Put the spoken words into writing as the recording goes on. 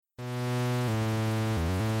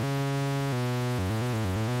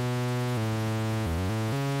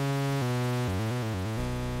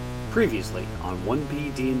Previously on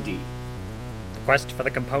 1P D&D. The quest for the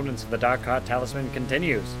components of the Dark Heart Talisman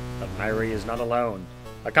continues, but Myri is not alone.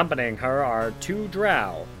 Accompanying her are two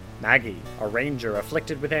drow, Maggie, a ranger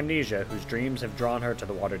afflicted with amnesia whose dreams have drawn her to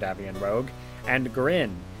the Waterdavian rogue, and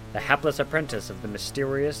Grin, the hapless apprentice of the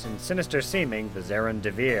mysterious and sinister-seeming Vizarin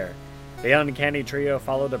Devere. The uncanny trio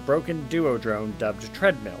followed a broken duodrone dubbed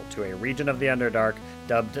Treadmill to a region of the Underdark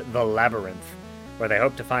dubbed the Labyrinth, where they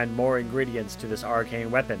hope to find more ingredients to this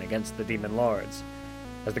arcane weapon against the demon lords.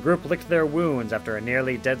 As the group licked their wounds after a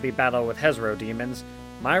nearly deadly battle with Hezro demons,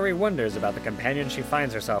 Myri wonders about the companions she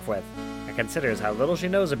finds herself with, and considers how little she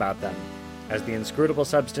knows about them, as the inscrutable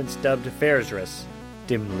substance dubbed Fairzris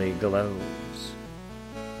dimly glows.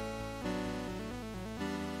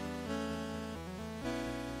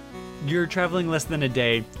 You're traveling less than a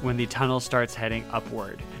day when the tunnel starts heading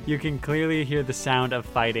upward. You can clearly hear the sound of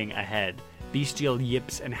fighting ahead. Bestial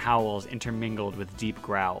yips and howls intermingled with deep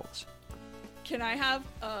growls. Can I have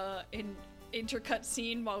an intercut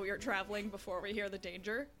scene while we are traveling before we hear the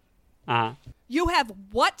danger? Uh-huh. You have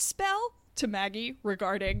what spell? To Maggie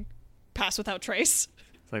regarding Pass Without Trace.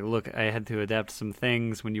 It's like, look, I had to adapt some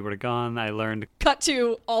things when you were gone. I learned... Cut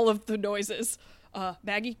to all of the noises.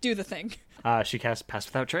 Maggie, do the thing. She casts Pass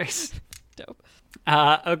Without Trace. Dope.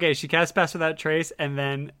 Okay, she casts Pass Without Trace, and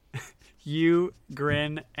then you,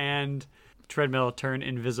 Grin, and Treadmill turn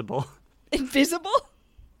invisible. Invisible?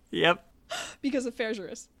 Yep. Because of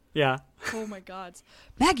Fairzris. Yeah. Oh my gods.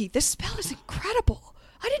 Maggie, this spell is incredible.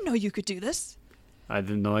 I didn't know you could do this. I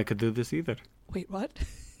didn't know I could do this either. Wait, what?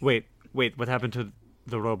 Wait, what happened to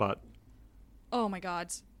the robot? Oh my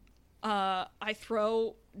gods. I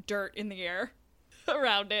throw dirt in the air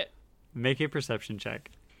around it. Make a perception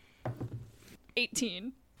check.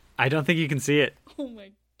 18. I don't think you can see it. Oh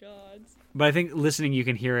my gods. But I think listening, you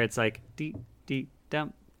can hear it's like dee dee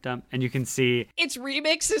dum dum, and you can see Its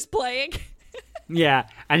remix is playing. yeah,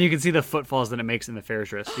 and you can see the footfalls that it makes in the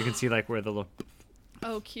Fairzris. You can see like where the little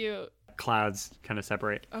Oh, cute. clouds kind of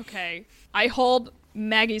separate. Okay. I hold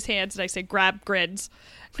Maggie's hands and I say, grab Grin's.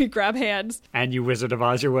 We grab hands And you Wizard of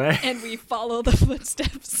Oz your way. and we follow the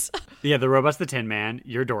footsteps. Yeah, the robot's the Tin Man.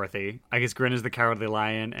 You're Dorothy. I guess Grin is the Cowardly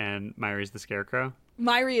Lion, and Myri's the Scarecrow.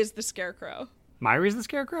 Myri is the scarecrow Myri's the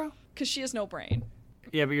Scarecrow? because she has no brain.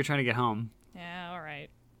 Yeah, but you're trying to get home. Yeah, all right.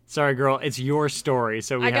 Sorry, girl. It's your story,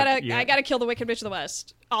 so I gotta kill the Wicked Witch of the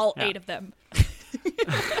West. All Yeah. 8 of them.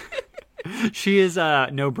 She is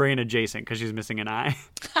no brain adjacent because she's missing an eye.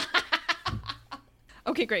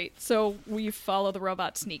 Okay, great. So we follow the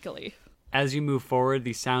robot sneakily. As you move forward,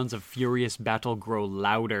 the sounds of furious battle grow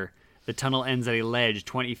louder. The tunnel ends at a ledge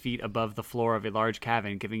 20 feet above the floor of a large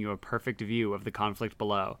cavern, giving you a perfect view of the conflict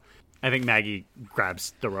below. I think Maggie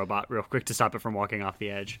grabs the robot real quick to stop it from walking off the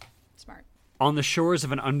edge. Smart. On the shores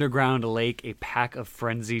of an underground lake, a pack of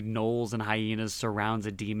frenzied gnolls and hyenas surrounds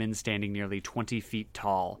a demon standing nearly 20 feet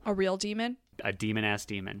tall. A real demon? A demon-ass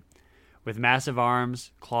demon. With massive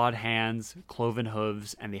arms, clawed hands, cloven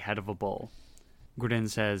hooves, and the head of a bull. Grin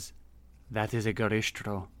says, "That is a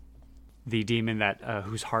Garistro." The demon that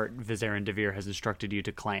whose heart Vizarin Devere has instructed you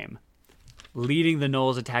to claim. Leading the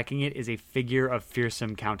gnolls attacking it is a figure of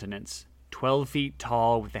fearsome countenance. 12 feet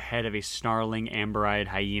tall with the head of a snarling amber-eyed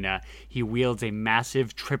hyena, he wields a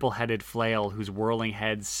massive triple-headed flail whose whirling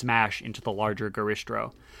heads smash into the larger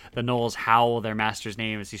Garistro. The gnolls howl their master's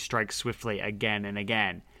name as he strikes swiftly again and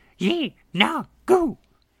again. Ye na goo!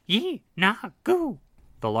 Ye na goo!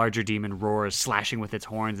 The larger demon roars, slashing with its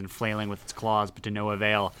horns and flailing with its claws, but to no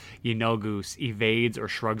avail. Yenogus evades or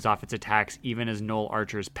shrugs off its attacks even as gnoll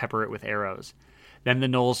archers pepper it with arrows. Then the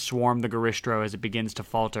gnolls swarm the Garistro as it begins to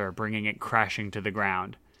falter, bringing it crashing to the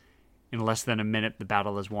ground. In less than a minute, the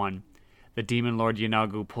battle is won. The demon lord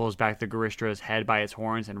Yenagu pulls back the Garistro's head by its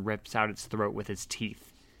horns and rips out its throat with his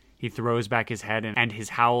teeth. He throws back his head, and his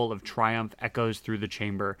howl of triumph echoes through the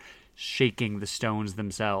chamber, shaking the stones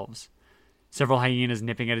themselves. Several hyenas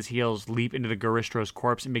nipping at his heels leap into the Garistro's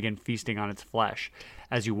corpse and begin feasting on its flesh,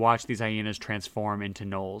 as you watch these hyenas transform into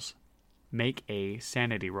gnolls. Make a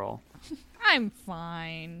sanity roll. I'm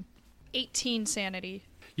fine. 18 sanity.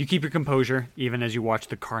 You keep your composure, even as you watch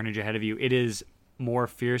the carnage ahead of you. It is more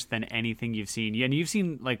fierce than anything you've seen. And you've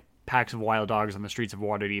seen, like, packs of wild dogs on the streets of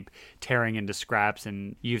Waterdeep tearing into scraps,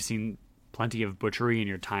 and you've seen plenty of butchery in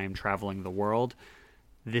your time traveling the world.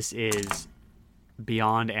 This is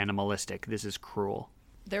beyond animalistic. This is cruel.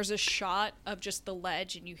 There's a shot of just the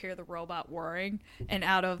ledge and you hear the robot whirring, and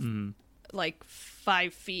out of like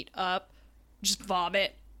 5 feet up, just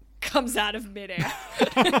vomit comes out of midair.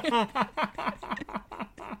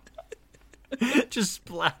 Just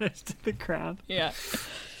splatters to the ground. Yeah.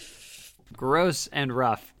 Gross and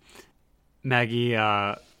rough. Maggie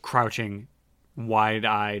crouching,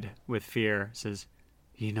 wide-eyed with fear, says,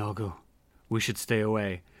 Yeenoghu, we should stay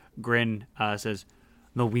away. Grin says,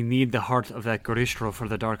 no, we need the heart of that Goristro for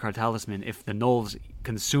the Darkheart Talisman. If the gnolls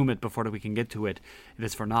consume it before we can get to it, it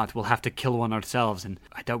is for naught. We'll have to kill one ourselves, and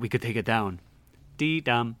I doubt we could take it down.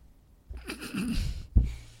 Dee-dum.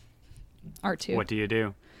 R2. What do you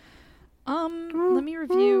do? Let me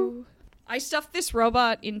review. I stuffed this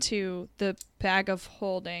robot into the bag of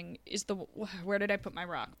holding. Where did I put my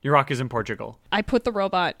rock? Your rock is in Portugal. I put the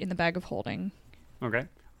robot in the bag of holding. Okay.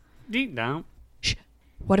 Dee-dum. Shh.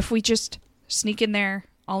 What if we just sneak in there,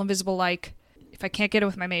 all invisible like? If I can't get it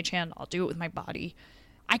with my mage hand, I'll do it with my body.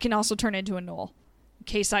 I can also turn into a gnoll, in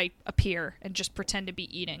case I appear and just pretend to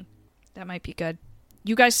be eating. That might be good.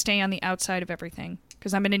 You guys stay on the outside of everything,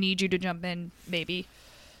 because I'm going to need you to jump in, maybe,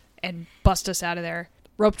 and bust us out of there.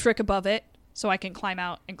 Rope trick above it, so I can climb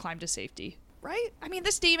out and climb to safety. Right? I mean,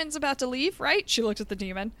 this demon's about to leave, right? She looks at the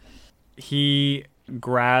demon. He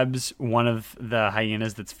grabs one of the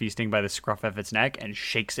hyenas that's feasting by the scruff of its neck and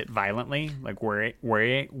shakes it violently, like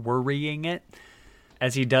worrying it.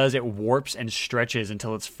 As he does, it warps and stretches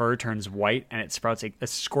until its fur turns white and it sprouts a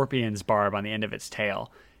scorpion's barb on the end of its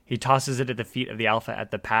tail. He tosses it at the feet of the alpha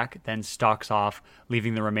at the pack, then stalks off,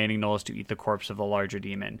 leaving the remaining gnolls to eat the corpse of the larger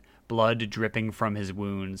demon, blood dripping from his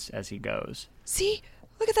wounds as he goes. See?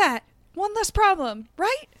 Look at that. One less problem,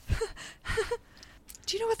 right?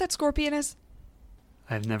 Do you know what that scorpion is?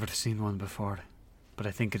 I've never seen one before, but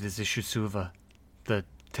I think it is a Shusuva. The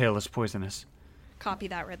tail is poisonous. Copy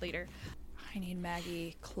that, Red Leader. I need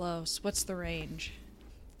Maggie close. What's the range?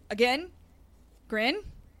 Again? Grin?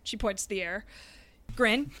 She points to the air.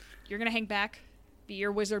 Grin, you're going to hang back. Be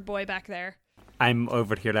your wizard boy back there. I'm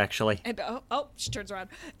over here, actually. And she turns around.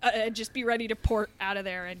 And just be ready to port out of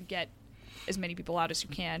there and get as many people out as you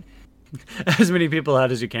can. As many people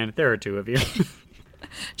out as you can. There are two of you.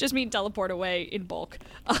 Just mean teleport away in bulk.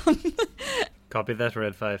 Copy that,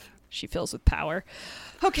 Red 5. She fills with power.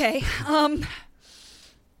 Okay,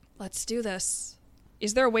 let's do this.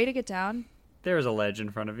 Is there a way to get down? There is a ledge in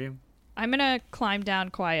front of you. I'm gonna climb down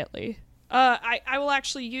quietly. I will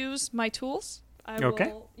actually use my tools. I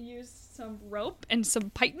will use some rope and some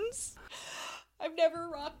pythons. I've never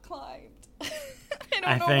rock climbed.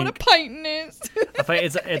 I don't know what a python is.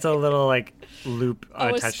 It's a little like loop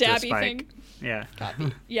attached to a stabby spike. thing. Yeah.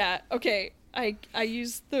 Copy. Yeah. Okay. I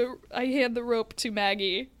hand the rope to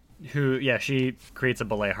Maggie. She creates a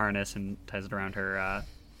belay harness and ties it around her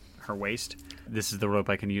waist. This is the rope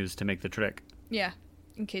I can use to make the trick. Yeah,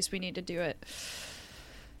 in case we need to do it.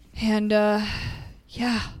 And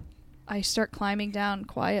I start climbing down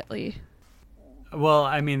quietly. Well,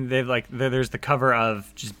 I mean, there's the cover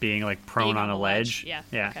of just being like prone on a ledge. Yeah.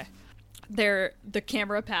 Yeah. Okay. The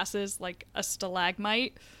camera passes like a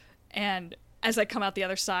stalagmite, and as I come out the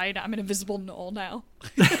other side, I'm an invisible gnoll now.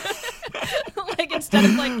 Like instead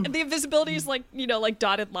of like the invisibility is like, like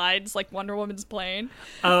dotted lines like Wonder Woman's plane.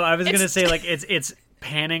 Oh, I was gonna say like it's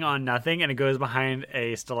panning on nothing and it goes behind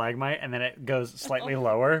a stalagmite and then it goes slightly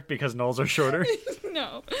lower because gnolls are shorter.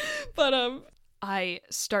 No, but I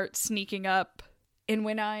start sneaking up, and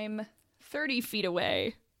when I'm 30 feet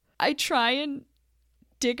away, I try and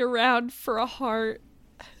dig around for a heart.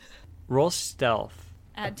 Roll stealth.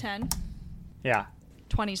 Add 10. Yeah.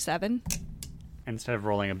 27. Instead of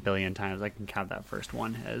rolling a billion times, I can count that first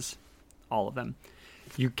one as all of them.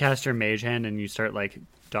 You cast your mage hand and you start like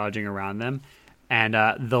dodging around them, and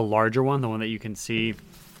the larger one, the one that you can see,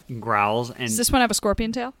 growls. And does this one have a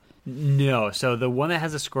scorpion tail? No. So the one that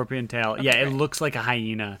has a scorpion tail, Okay, yeah, great. it looks like a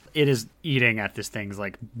hyena. It is eating at this thing's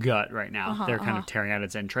like gut right now. They're kind of tearing out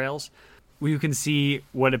its entrails. You can see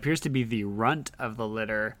what appears to be the runt of the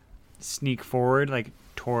litter sneak forward, like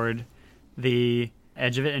toward the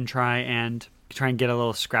edge of it, and try and get a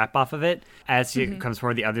little scrap off of it. As he comes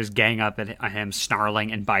forward, the others gang up at him,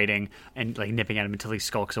 snarling and biting and like nipping at him until he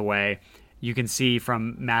skulks away. You can see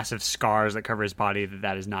from massive scars that cover his body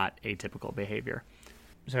that is not atypical behavior.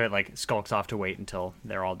 So it like skulks off to wait until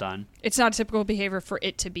they're all done. It's not typical behavior for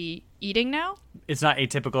it to be eating now? It's not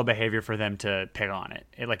atypical behavior for them to pick on it.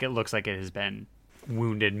 It looks like it has been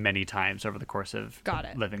wounded many times over the course of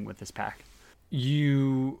living with this pack.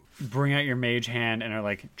 You bring out your mage hand and are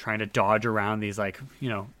like trying to dodge around these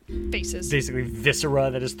faces, basically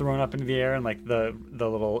viscera that is thrown up into the air, and like the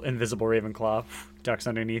little invisible Ravenclaw ducks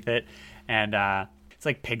underneath it, and it's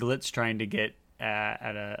like piglets trying to get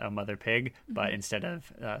at a mother pig, but instead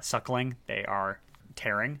of suckling, they are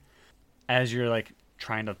tearing. As you're like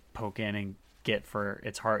trying to poke in and get for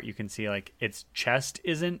its heart, you can see like its chest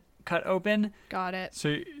isn't cut open. Got it.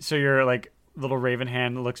 So your like little raven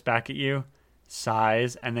hand looks back at you,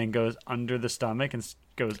 sighs, and then goes under the stomach and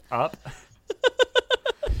goes up.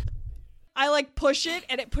 I like push it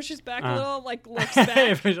and it pushes back a little, like looks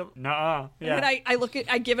back. Nuh-uh. Yeah. And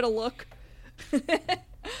I give it a look.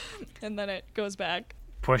 And then it goes back.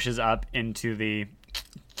 Pushes up into the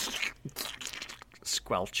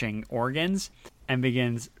squelching organs and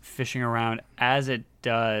begins fishing around. As it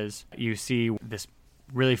does, you see this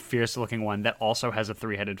really fierce looking one that also has a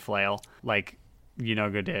 3-headed flail, like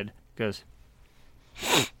Yenoga did. Goes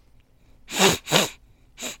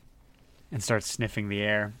and starts sniffing the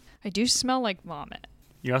air. I do smell like vomit.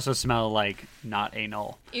 You also smell like not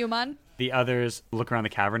anal. Human? The others look around the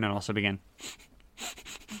cavern and also begin.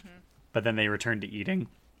 But then they return to eating.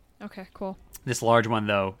 Okay, cool. This large one,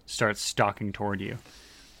 though, starts stalking toward you.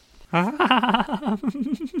 What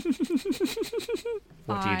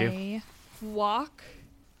do you do? I walk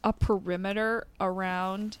a perimeter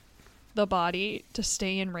around the body to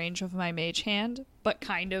stay in range of my mage hand, but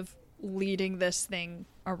kind of leading this thing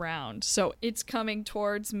around. So it's coming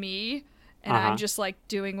towards me, and I'm just like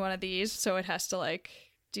doing one of these, so it has to like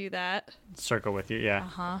do that. Circle with you,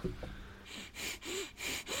 yeah.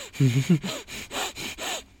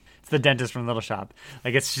 It's the dentist from Little Shop.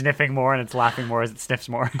 Like, it's sniffing more and it's laughing more as it sniffs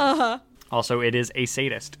more. Also, it is a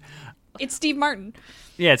sadist. It's Steve Martin.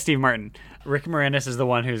 Yeah, it's Steve Martin. Rick Moranis is the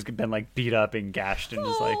one who's been like beat up and gashed and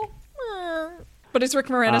is like... But it's Rick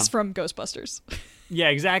Moranis from Ghostbusters. Yeah,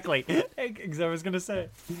 exactly. I was going to say.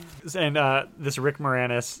 And this Rick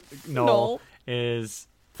Moranis, Noel, is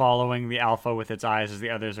following the alpha with its eyes as the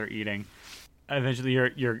others are eating. Eventually,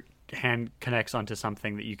 your hand connects onto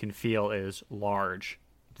something that you can feel is large.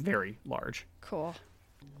 Very large. Cool.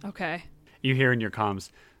 Okay. You hear in your comms,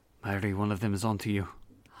 Myri, one of them is onto you.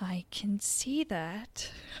 I can see that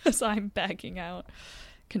as I'm backing out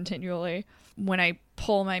continually. When I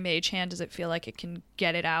pull my mage hand, does it feel like it can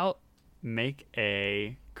get it out? Make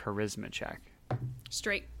a charisma check.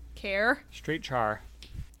 Straight care. Straight char.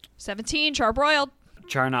 17, charbroiled.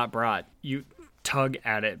 Char not brought. You tug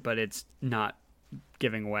at it, but it's not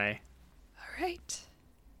giving way. All right.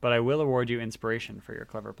 But I will award you inspiration for your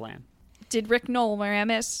clever plan. Did Rick Noel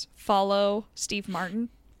Moranis follow Steve Martin?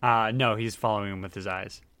 No, he's following him with his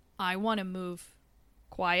eyes. I want to move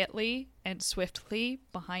quietly and swiftly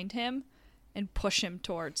behind him and push him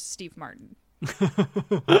towards Steve Martin.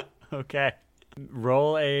 Okay.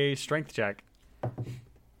 Roll a strength check.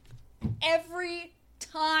 Every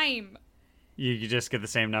time. You just get the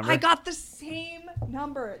same number? I got the same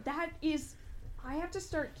number. That is... I have to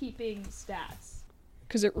start keeping stats.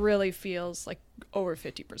 Because it really feels like over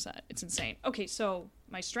 50%. It's insane. Okay, so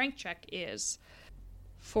my strength check is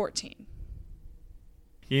 14.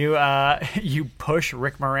 You push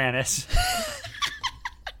Rick Moranis,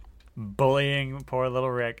 bullying poor little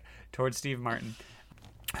Rick, towards Steve Martin,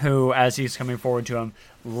 who, as he's coming forward to him,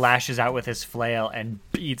 lashes out with his flail and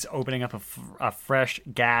beats, opening up a fresh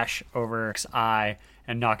gash over Rick's eye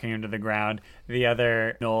and knocking him to the ground. The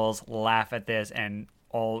other gnolls laugh at this and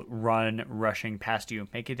all run rushing past you.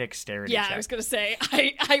 Make a dexterity check. I was going to say,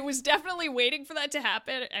 I was definitely waiting for that to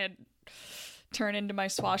happen and turn into my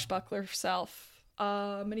swashbuckler self.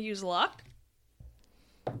 I'm going to use luck.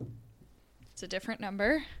 It's a different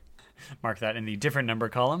number. Mark that in the different number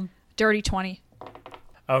column. Dirty 20.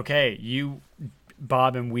 Okay, you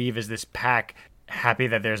bob and weave as this pack, happy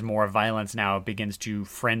that there's more violence now, begins to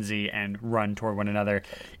frenzy and run toward one another,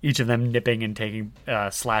 each of them nipping and taking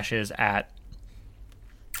slashes at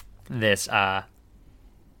this other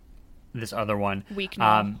one. Weak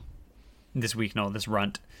gnoll. This weak gnoll, this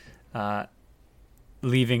runt,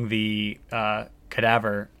 leaving the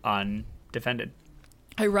cadaver undefended.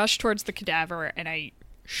 I rush towards the cadaver and I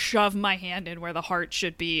shove my hand in where the heart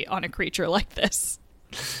should be on a creature like this.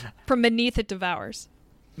 From beneath it devours.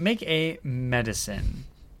 Make a medicine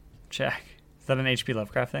check. Is that an HP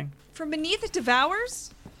Lovecraft thing? From beneath it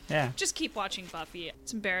devours? Yeah. Just keep watching Buffy.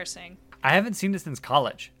 It's embarrassing. I haven't seen it since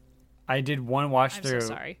college. I did one watch I'm through so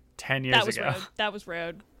sorry. 10 years ago. That was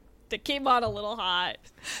rude. That came on a little hot.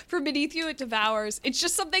 From beneath you it devours. It's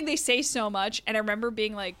just something they say so much, and I remember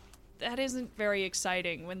being like, that isn't very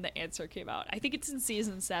exciting when the answer came out. I think it's in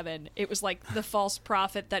season 7. It was like the false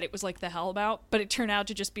prophet that it was like the Hellmouth, but it turned out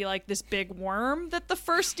to just be like this big worm that the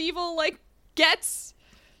first evil like gets.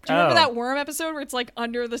 Do you remember that worm episode where it's like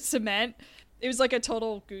under the cement? It was like a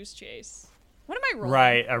total goose chase. What am I rolling?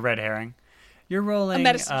 Right, a red herring. You're rolling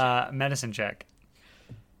a medicine check.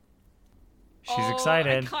 She's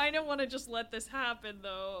excited. I kind of want to just let this happen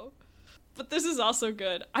though. But this is also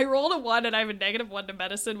good. I rolled a 1 and I have a -1 to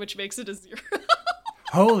medicine, which makes it a 0.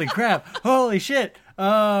 Holy crap. Holy shit.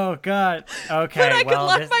 Oh, God. Okay. But I could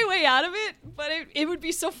luck my way out of it, but it would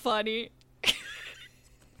be so funny.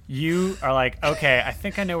 You are like, okay, I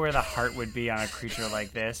think I know where the heart would be on a creature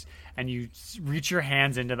like this. And you reach your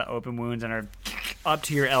hands into the open wounds and are up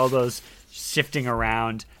to your elbows, sifting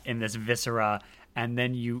around in this viscera. And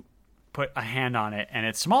then you put a hand on it, and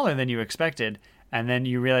it's smaller than you expected. And then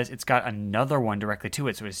you realize it's got another one directly to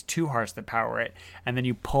it. So it's 2 hearts that power it. And then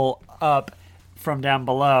you pull up from down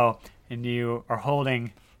below, and you are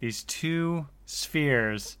holding these 2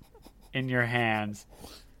 spheres in your hands,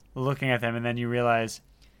 looking at them. And then you realize,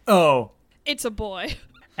 oh, It's a boy.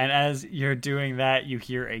 and as you're doing that, you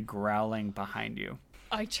hear a growling behind you.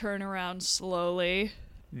 I turn around slowly.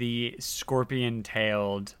 The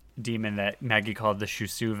scorpion-tailed demon that Maggie called the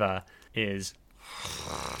Shusuva is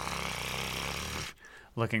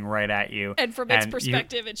looking right at you. And from its you-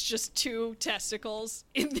 perspective, it's just 2 testicles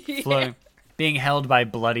in the air. floating, being held by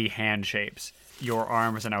bloody hand shapes. Your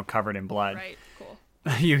arms are now covered in blood. Right, cool.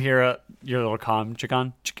 You hear your little comm chick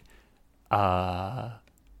on. Chick.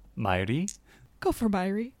 Mairi, Go for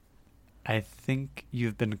Myri. I think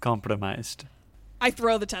you've been compromised. I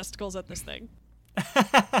throw the testicles at this thing.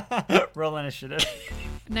 Roll initiative.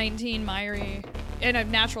 19 Myri, and a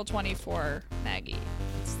natural 20 for Maggie.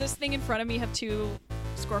 Does this thing in front of me have 2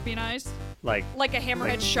 scorpion eyes? Like, Like a hammerhead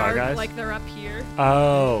Like shark, bug eyes? like they're up here?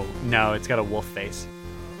 oh, no, it's got a wolf face.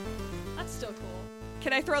 That's still cool.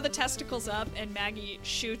 Can I throw the testicles up and Maggie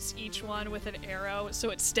shoots each one with an arrow so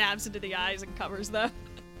it stabs into the eyes and covers them?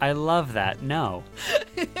 I love that. No.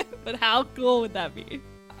 But how cool would that be?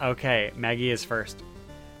 Okay, Maggie is first.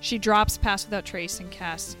 She drops Pass Without Trace and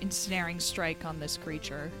casts Ensnaring Strike on this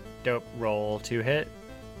creature. Dope. Roll to hit.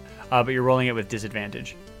 But you're rolling it with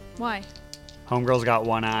disadvantage. Why? Homegirl's got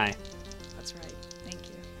 1 eye. That's right. Thank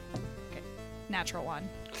you. Okay. Natural 1.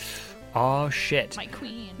 Oh, shit. My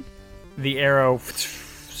queen. The arrow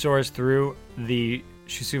soars through. The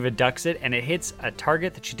Shusuva ducks it, and it hits a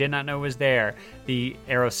target that she did not know was there. The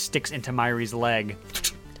arrow sticks into Myri's leg.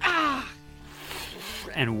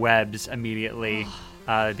 And webs immediately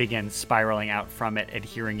begin spiraling out from it,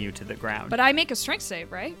 adhering you to the ground. But I make a strength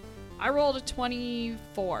save, right? I rolled a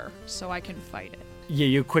 24, so I can fight it. Yeah,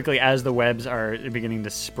 you quickly, as the webs are beginning to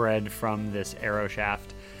spread from this arrow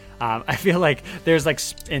shaft, I feel like there's like,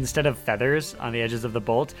 instead of feathers on the edges of the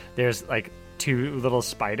bolt, there's like 2 little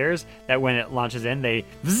spiders that when it launches in, they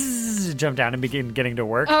jump down and begin getting to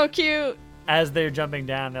work. Oh, cute. As they're jumping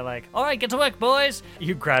down, they're like, all right, get to work, boys.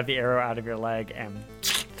 You grab the arrow out of your leg and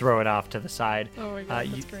throw it off to the side. Oh my God,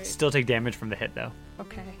 you that's great. still take damage from the hit, though.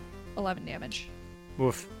 Okay. 11 damage.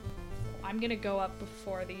 Oof. I'm going to go up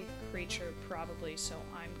before the creature, probably, so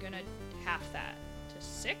I'm going to half that to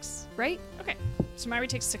 6, right? Okay. So Myri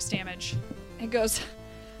takes 6 damage and goes,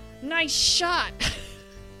 nice shot.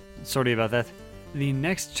 Sorry about that. The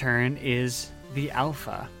next turn is the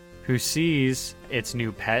Alpha, who sees its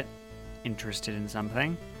new pet interested in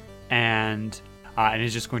something, and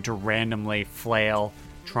is just going to randomly flail,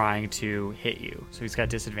 trying to hit you. So he's got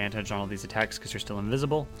disadvantage on all these attacks because you're still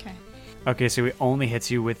invisible. Okay. Okay, so he only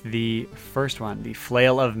hits you with the first one, the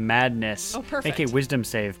Flail of Madness. Oh, perfect. Make a wisdom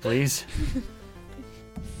save, please.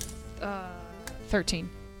 13.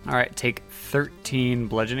 All right, take 13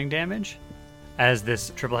 bludgeoning damage. As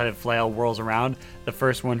this triple-headed flail whirls around, the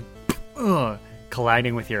first one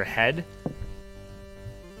colliding with your head.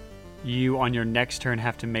 You, on your next turn,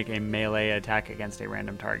 have to make a melee attack against a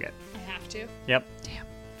random target. I have to. Yep. Damn.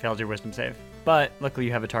 Failed your wisdom save. But luckily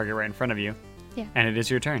you have a target right in front of you. Yeah. And it is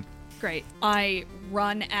your turn. Great. I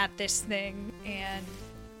run at this thing and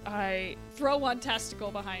I throw one testicle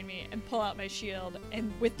behind me and pull out my shield.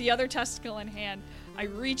 And with the other testicle in hand, I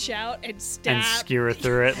reach out and stab. And skewer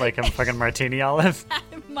through it like a fucking martini olive.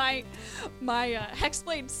 my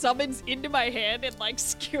hexblade summons into my hand and like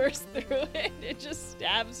skewers through it. It just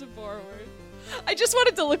stabs forward. I just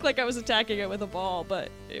wanted to look like I was attacking it with a ball, but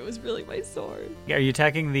it was really my sword. Are you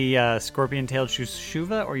attacking the scorpion-tailed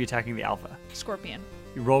Shuva or are you attacking the Alpha? Scorpion.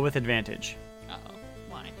 You roll with advantage Uh-oh.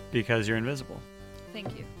 Why? because you're invisible.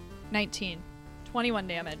 Thank you. 19. 21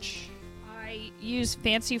 damage. I use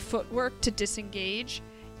fancy footwork to disengage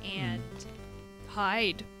and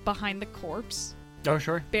hide behind the corpse, Oh,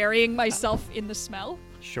 sure. burying myself in the smell,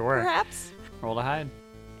 Sure. perhaps. Roll to hide.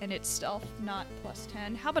 And it's stealth, not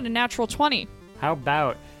 +10. How about a natural 20? How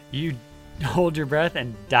about you hold your breath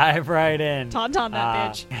and dive right in? Tauntaun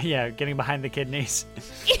that bitch. Yeah, getting behind the kidneys.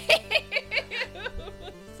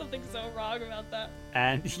 Something's so wrong about that.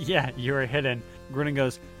 And yeah, you are hidden. Grunin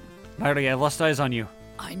goes, Marty, I've lost eyes on you.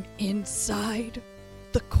 I'm inside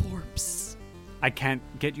the corpse. I can't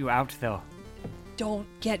get you out, though. Don't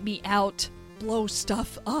get me out. Blow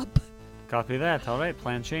stuff up. Copy that. All right,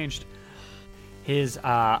 plan changed. His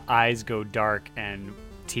eyes go dark and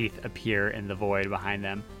teeth appear in the void behind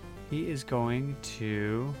them. He is going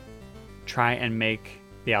to try and make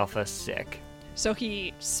the alpha sick. So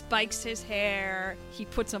he spikes his hair. He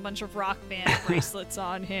puts a bunch of rock band bracelets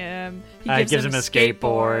on him. He gives him a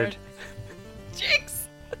skateboard. Jinx!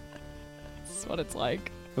 That's what it's like.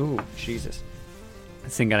 Ooh, Jesus.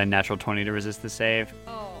 This thing got a natural 20 to resist the save.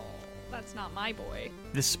 Oh, that's not my boy.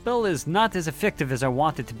 This spell is not as effective as I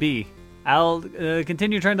want it to be. I'll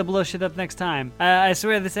continue trying to blow shit up next time. I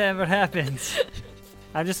swear this never happens.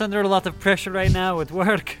 I'm just under a lot of pressure right now with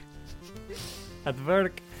work. At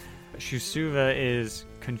work. Shusuva is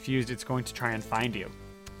confused. It's going to try and find you.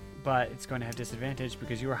 But it's going to have disadvantage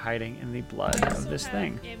because you are hiding in the blood of this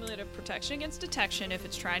thing. Amulet of protection against detection if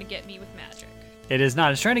it's trying to get me with magic. It is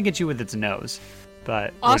not. It's trying to get you with its nose.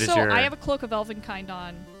 But what is Also, your... I have a Cloak of Elvenkind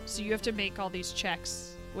on, so you have to make all these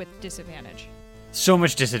checks with disadvantage. so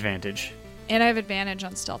much disadvantage. And I have advantage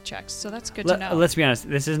on stealth checks, so that's good to know. Let's be honest.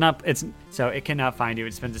 This is not. It's so it cannot find you.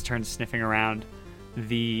 It spends its turn sniffing around.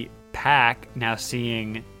 The pack, now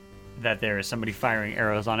seeing that there is somebody firing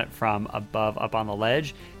arrows on it from above, up on the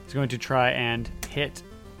ledge, is going to try and hit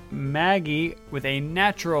Maggie with a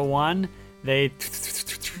natural one. They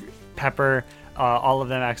pepper. All of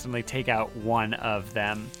them accidentally take out one of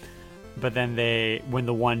them, but then when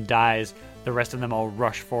the one dies, the rest of them all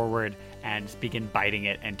rush forward and begin biting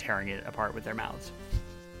it and tearing it apart with their mouths.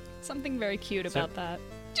 Something very cute about that.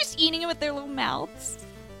 Just eating it with their little mouths.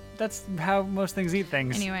 That's how most things eat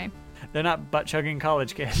things. Anyway. They're not butt-chugging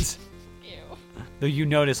college kids. Ew. Though you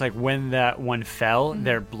notice, like, when that one fell,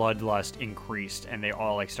 their bloodlust increased, and they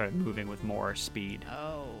all, like, started moving with more speed.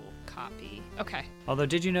 Oh, copy. Okay. Although,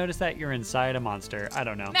 did you notice that you're inside a monster? I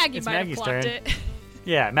don't know. Maggie It's might have Maggie's clocked turn. it.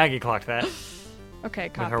 Yeah, Maggie clocked that Okay,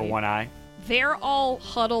 copy. with her one eye. They're all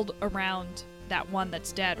huddled around that one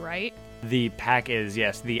that's dead, right? The pack is,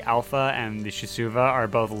 yes, the Alpha and the Shisuva are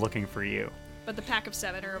both looking for you. But the pack of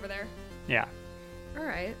 7 are over there. Yeah. All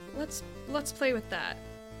right, let's play with that.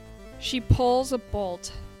 She pulls a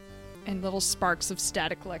bolt, and little sparks of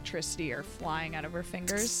static electricity are flying out of her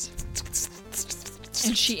fingers.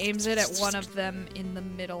 And she aims it at one of them in the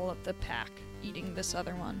middle of the pack, eating this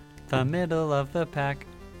other one. The middle of the pack.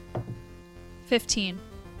 15.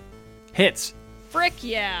 Hits. Frick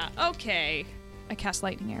yeah, okay. I cast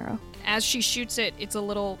Lightning Arrow. As she shoots it, it's a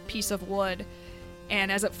little piece of wood,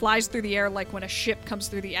 and as it flies through the air, like when a ship comes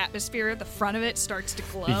through the atmosphere, the front of it starts to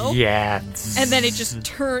glow. Yeah. And then it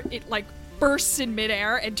just bursts in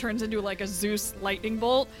midair and turns into like a Zeus lightning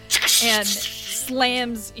bolt and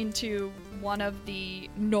slams into one of the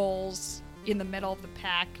gnolls in the middle of the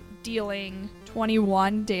pack, dealing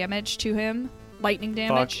 21 damage to him. Lightning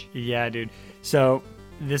damage. Fuck. Yeah, dude. So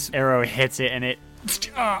this arrow hits it and it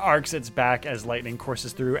arcs its back as lightning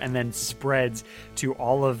courses through and then spreads to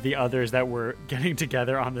all of the others that were getting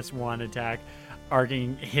together on this one attack,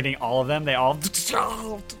 hitting all of them. They all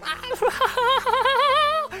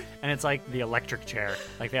and it's like the electric chair.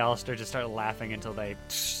 Like they all start laughing until they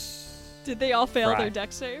Did they all fail Fry. their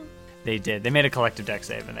dex save? They did. They made a collective dex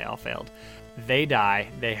save and they all failed. They die.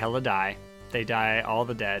 They hella die. They die, all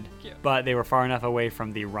the dead. Cute. But they were far enough away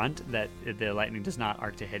from the runt that the lightning does not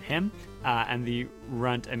arc to hit him. And the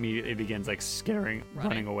runt immediately begins like skittering,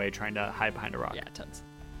 running away, trying to hide behind a rock. Yeah, tons.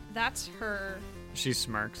 That's her. She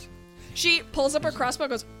smirks. She pulls up her crossbow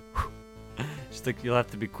and goes, She's like, you'll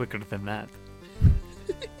have to be quicker than that.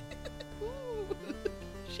 ooh,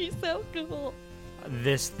 she's so cool.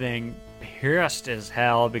 This thing pissed as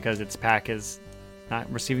hell because its pack is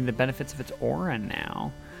not receiving the benefits of its aura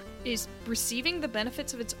now. Is receiving the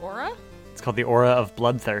benefits of its aura? It's called the Aura of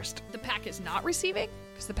Bloodthirst. The pack is not receiving?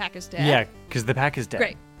 Because the pack is dead? Yeah, because the pack is dead.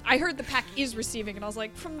 Great. I heard the pack is receiving, and I was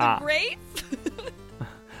like, from the grave?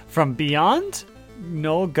 From beyond?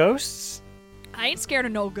 No ghosts? I ain't scared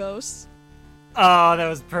of no ghosts. Oh, that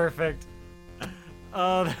was perfect.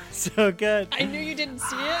 Oh, that was so good. I knew you didn't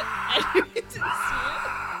see it. I knew you didn't see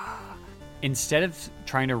it. Instead of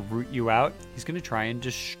trying to root you out, he's going to try and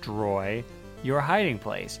destroy your hiding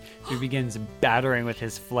place. He begins battering with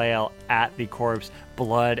his flail at the corpse,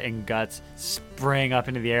 blood and guts spraying up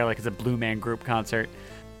into the air like it's a Blue Man Group concert.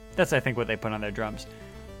 That's, I think, what they put on their drums.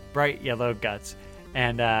 Bright yellow guts.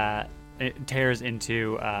 And it tears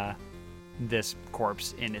into this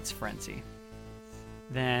corpse in its frenzy.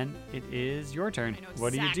 Then it is your turn. I know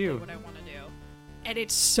What exactly do you do? what I want to do. And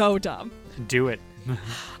it's so dumb. Do it.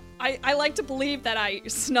 I like to believe that I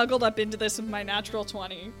snuggled up into this with my natural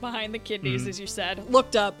 20 behind the kidneys, Mm-hmm. as you said,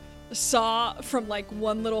 looked up, saw from like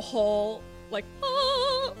one little hole, like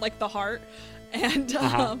the heart, and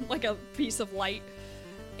like a piece of light.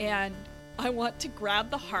 And I want to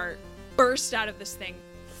grab the heart, burst out of this thing,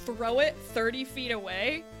 throw it 30 feet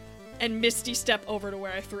away and Misty Step over to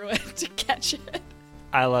where I threw it to catch it.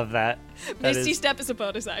 I love that. Misty Step is a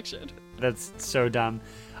bonus action. That's so dumb.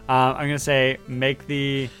 I'm going to say make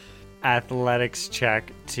the athletics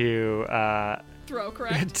check to Throw,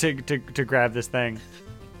 correct? to grab this thing,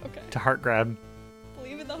 Okay. to heart grab.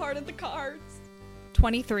 Believe in the heart of the cards.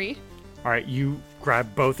 23. All right, you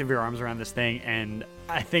grab both of your arms around this thing, and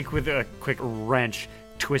I think with a quick wrench,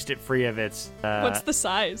 twist it free of its. What's the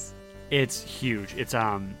size? It's huge. It's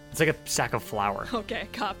like a sack of flour, Okay,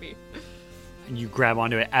 copy. and you grab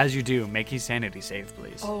onto it. As you do, make a sanity save,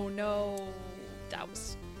 please. Oh no.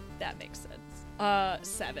 That makes sense.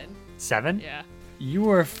 7. 7. Yeah.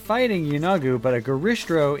 You are fighting Yunagu, but a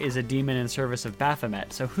Garistro is a demon in service of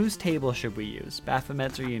Baphomet. So whose table should we use,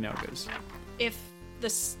 Baphomet's or Yunagu's? If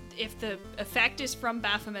the effect is from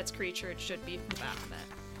Baphomet's creature, it should be from Baphomet.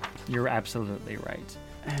 You're absolutely right.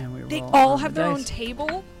 And we They roll all on have the their own dice.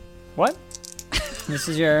 table? What? This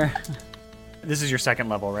is your second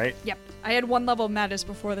level, right? Yep. I had 1 level of madness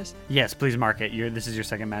before this. Yes, please mark it. This is your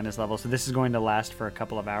second madness level, so this is going to last for a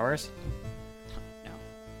couple of hours. No.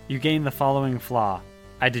 You gain the following flaw.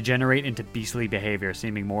 I degenerate into beastly behavior,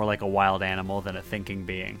 seeming more like a wild animal than a thinking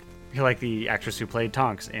being. You're like the actress who played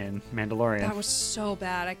Tonks in Mandalorian. That was so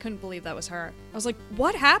bad. I couldn't believe that was her. I was like,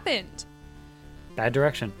 what happened? Bad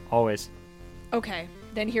direction, always. Okay,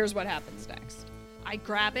 then here's what happens next. I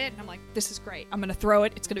grab it, and I'm like, this is great. I'm going to throw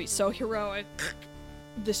it. It's going to be so heroic.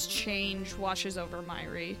 This change washes over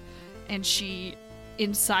Myri, and she,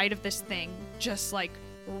 inside of this thing, just, like,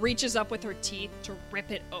 reaches up with her teeth to rip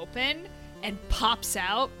it open and pops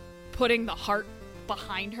out, putting the heart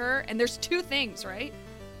behind her. And there's 2 things, right?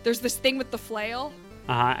 There's this thing with the flail.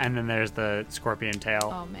 And then there's the scorpion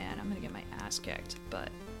tail. Oh, man, I'm going to get my ass kicked, but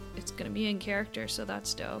it's going to be in character, so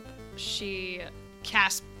that's dope. She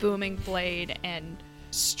casts Booming Blade and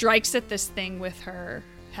strikes at this thing with her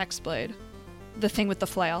Hexblade. The thing with the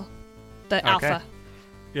flail. The Okay. alpha.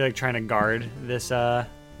 You're like trying to guard this,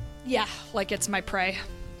 Yeah, like it's my prey.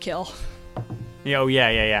 Kill.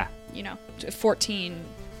 yeah. You know, 14.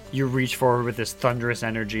 You reach forward with this thunderous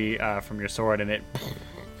energy from your sword, and it.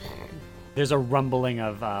 There's a rumbling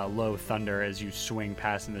of low thunder as you swing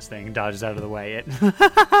past in this thing, dodges out of the way.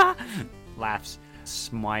 It laughs,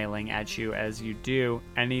 smiling at you as you do.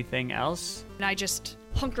 Anything else? And I just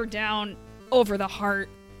hunker down over the heart,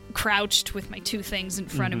 crouched with my 2 things in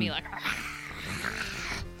front of me, like.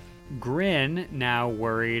 Grin, now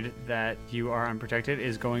worried that you are unprotected,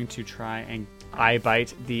 is going to try and eye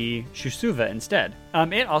bite the Shusuva instead.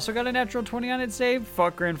 It also got a natural 20 on its save.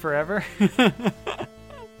 Fuck Grin forever.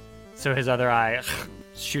 So his other eye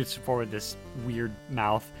shoots forward this weird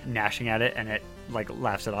mouth, gnashing at it, and it like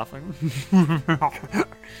laughs it off. Like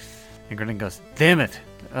and Grin goes, "Damn it!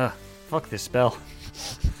 Fuck this spell."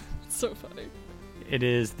 So funny. It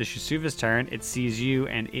is the Shusuva's turn. It sees you,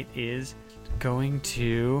 and it is going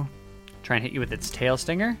to try and hit you with its tail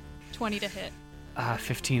stinger. 20 to hit.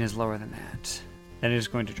 15 is lower than that. Then it is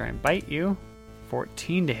going to try and bite you.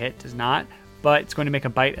 14 to hit does not, but it's going to make a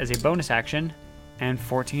bite as a bonus action, and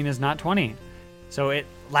 14 is not 20. So it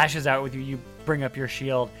lashes out with you. You bring up your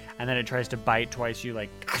shield, and then it tries to bite twice. You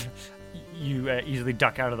you easily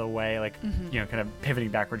duck out of the way, kind of pivoting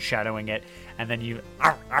backwards, shadowing it, and then you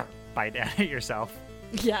bite at it yourself.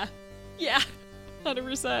 Yeah.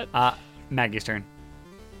 100%. Maggie's turn.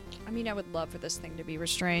 I mean, I would love for this thing to be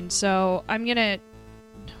restrained, so I'm gonna,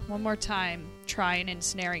 one more time, try an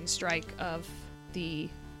ensnaring strike of the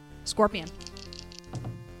scorpion.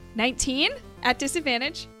 19 at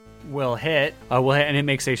disadvantage. Will hit. And it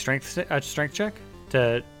makes a strength check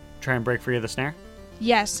to try and break free of the snare.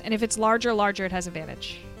 Yes, and if it's larger, it has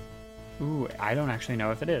advantage. Ooh, I don't actually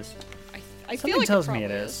know if it is. I Something feel like tells it me it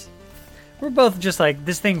probably is. We're both just like,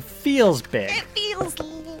 this thing feels big. It feels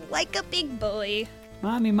like a big boy.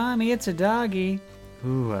 Mommy, it's a doggy.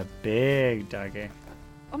 Ooh, a big doggy.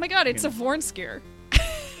 Oh my god, it's a Vornskir.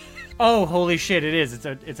 Oh, holy shit, it is.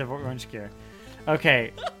 It's a orange gear.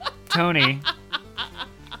 Okay, Tony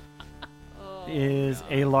is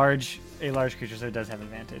a large creature, so it does have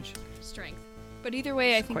advantage. Strength. But either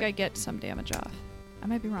way, I think I get some damage off. I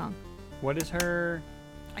might be wrong. What is her?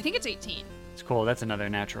 I think it's 18. It's cool. That's another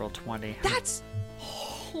natural 20. That's...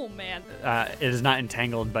 Oh, man. It is not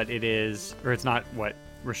entangled, but it is... Or it's not,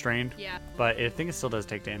 restrained? Yeah. But I think it still does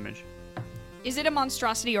take damage. Is it a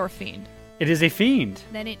monstrosity or a fiend? It is a fiend.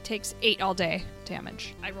 Then it takes 8 all day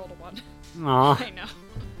damage. I rolled a 1. Aw. I know.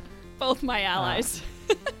 Both my allies.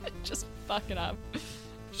 Just fucking up.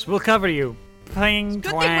 We'll cover you. Pling,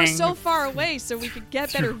 Good twang. thing we're so far away so we could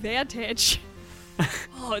get better vantage.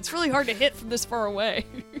 Oh, it's really hard to hit from this far away.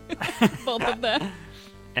 Both of them.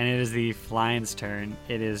 And it is the flying's turn.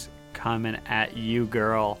 It is coming at you,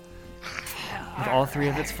 girl. With all 3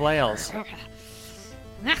 of its flails.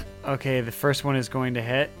 Okay, the first one is going to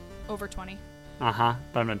hit. Over 20. Uh-huh.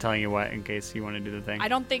 But I'm not telling you what in case you want to do the thing. I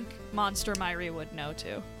don't think Monster Myri would know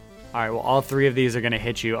to. All right, well, all 3 of these are going to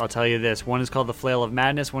hit you. I'll tell you this. One is called the Flail of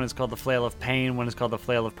Madness. One is called the Flail of Pain. One is called the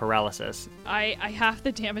Flail of Paralysis. I have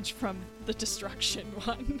the damage from the destruction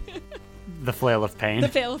one. The Flail of Pain. The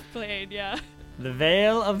Veil of Blade, yeah. The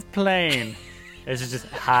Veil of Plain. This is just,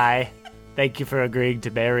 hi. Thank you for agreeing to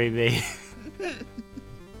marry me.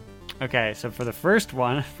 Okay, so for the first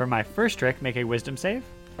one, for my first trick, make a wisdom save.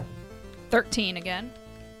 13 again.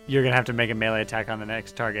 You're going to have to make a melee attack on the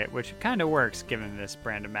next target, which kind of works given this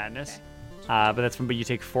brand of madness. Okay. But that's but you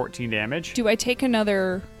take 14 damage. Do I take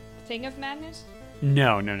another thing of madness?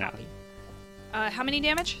 No. How many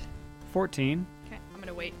damage? 14. Okay, I'm going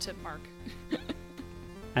to wait to mark.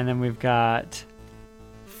 And then we've got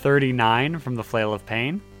 39 from the Flail of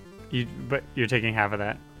Pain. But you're taking half of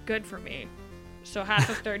that. Good for me. So half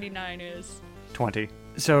of 39 is... 20.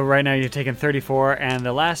 So right now you're taking 34, and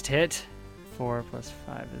the last hit, 4 plus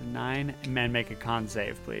 5 is 9. And make a con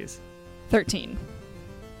save, please. 13.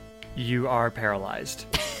 You are paralyzed.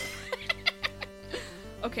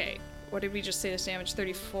 Okay, what did we just say this damage?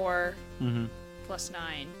 34 Mm-hmm. plus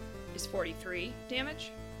 9 is 43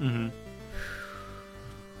 damage? Mm-hmm.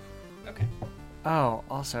 Okay. Oh,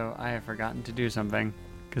 also, I have forgotten to do something.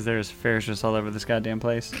 Because there's Ferris all over this goddamn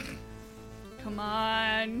place. Come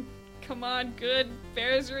on, good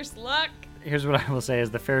Ferris luck. Here's what I will say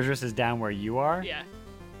is the Ferris is down where you are. Yeah.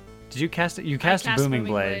 Did you cast it? You cast a Booming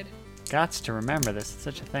Blade. Gots to remember this. It's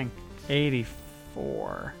such a thing.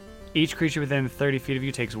 84. Each creature within 30 feet of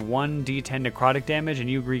you takes 1d10 necrotic damage, and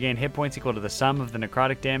you regain hit points equal to the sum of the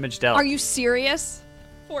necrotic damage dealt. Are you serious?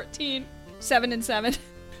 14. 7 and 7.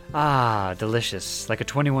 Ah, delicious. Like a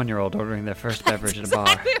 21-year-old ordering their first beverage at a bar.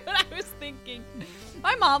 Exactly what I was thinking.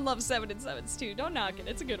 My mom loves 7 and 7s too. Don't knock it.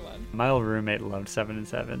 It's a good one. My old roommate loved 7 and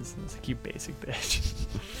 7s. It's like, you basic bitch.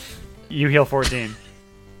 You heal 14.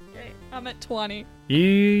 Okay, I'm at 20.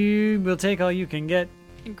 You will take all you can get.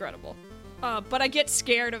 Incredible. But I get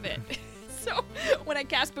scared of it. So when I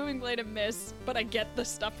cast Booming Blade and miss, but I get the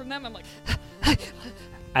stuff from them, I'm like...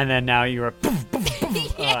 And then now you are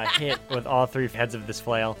hit with all 3 heads of this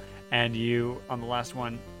flail, and you, on the last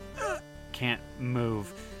one, can't move,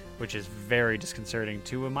 which is very disconcerting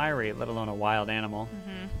to a Myri, let alone a wild animal.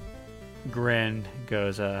 Mm-hmm. Grin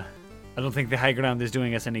goes, I don't think the high ground is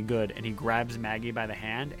doing us any good, and he grabs Maggie by the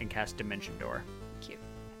hand and casts Dimension Door. Cute.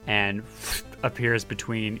 And appears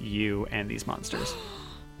between you and these monsters.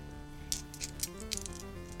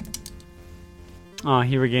 Oh,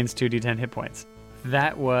 he regains 2d10 hit points.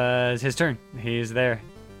 That was his turn. He's there.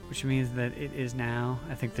 Which means that it is now,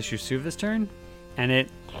 I think, the Shusuva's turn. And it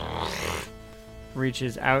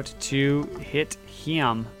reaches out to hit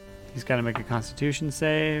him. He's got to make a Constitution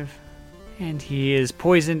save. And he is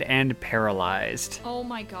poisoned and paralyzed. Oh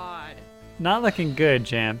my god. Not looking good,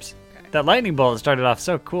 champs. Okay. That lightning bolt started off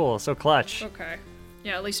so cool, so clutch. Okay.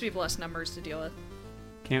 Yeah, at least we have less numbers to deal with.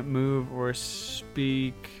 Can't move or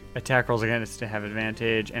speak. Attack rolls against to have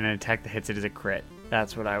advantage, and an attack that hits it is a crit.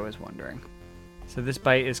 That's what I was wondering. So this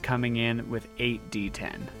bite is coming in with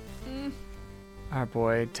 8d10. Our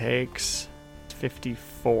boy takes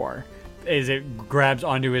 54. As it grabs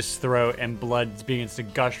onto his throat and blood begins to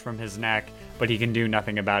gush from his neck, but he can do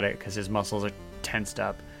nothing about it because his muscles are tensed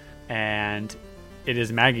up. And it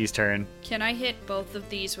is Maggie's turn. Can I hit both of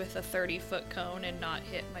these with a 30-foot cone and not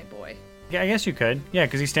hit my boy? Yeah, I guess you could. Yeah,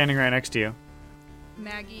 because he's standing right next to you.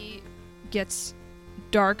 Maggie gets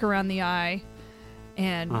dark around the eye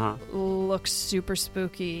and looks super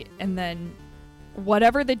spooky, and then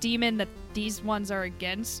whatever the demon that these ones are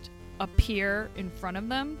against appear in front of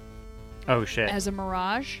them Oh, shit. as a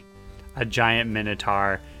mirage. A giant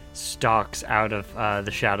minotaur stalks out of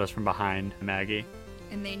the shadows from behind Maggie.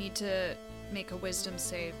 And they need to make a wisdom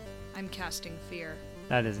save. I'm casting fear.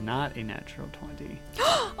 That is not a natural 20.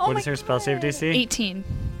 Oh What my is her spell save God. DC? 18.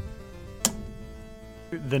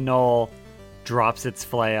 The gnoll drops its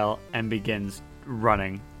flail and begins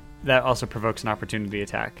running. That also provokes an opportunity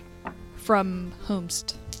attack. From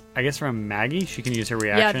whomst? I guess from Maggie, she can use her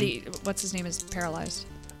Yeah, reaction. what's his name is paralyzed.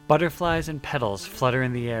 Butterflies and petals flutter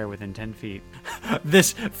in the air within 10 feet.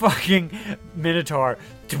 This fucking minotaur,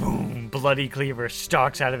 boom, bloody cleaver,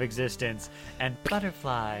 stalks out of existence. And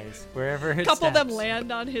butterflies, wherever it Couple of them steps.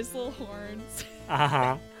 land on his little horns.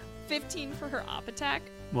 Uh-huh. 15 for her op attack.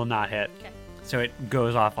 Will not hit. Okay. So it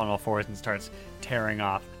goes off on all fours and starts tearing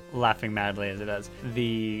off, laughing madly as it does.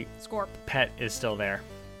 The Scorp. pet is still there.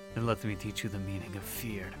 And let me teach you the meaning of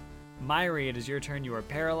fear. Myri, it is your turn. You are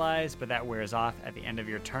paralyzed, but that wears off at the end of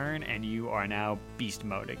your turn, and you are now beast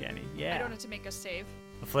mode again. Yeah. I don't have to make a save.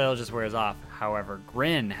 The flail just wears off. However,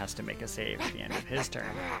 Grin has to make a save at the end of his turn.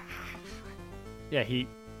 Yeah, he...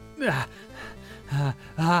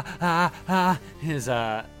 his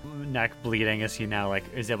neck bleeding as he now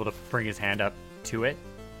is able to bring his hand up to it.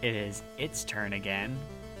 It is its turn again.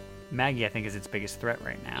 Maggie, I think, is its biggest threat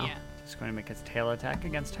right now. Yeah. It's going to make its tail attack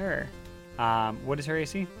against her. What is her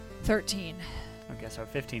AC? 13. Okay, so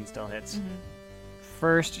 15 still hits. Mm-hmm.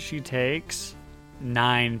 First, she takes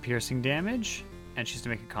 9 piercing damage, and she's to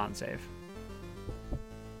make a con save.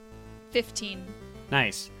 15.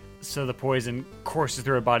 Nice. So the poison courses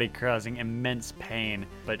through her body, causing immense pain,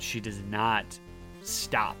 but she does not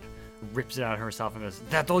stop. Rips it out of herself and goes,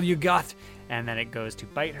 "That all you got?" And then it goes to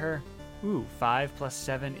bite her. Ooh, 5 plus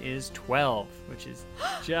 7 is 12, which is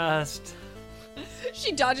just...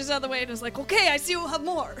 She dodges out of the way and is like, okay, I see you'll have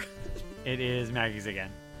more. It is Maggie's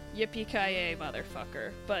again. Yippee-ki-yay,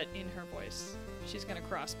 motherfucker. But in her voice. She's gonna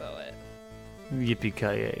crossbow it.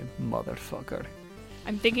 Yippee-ki-yay, motherfucker.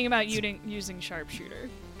 I'm thinking about using sharpshooter,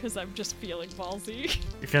 because I'm just feeling ballsy.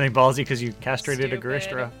 You're feeling ballsy because you castrated a Stupid.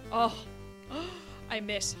 Gristra. Oh, I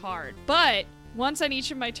miss hard. But once on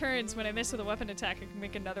each of my turns, when I miss with a weapon attack, I can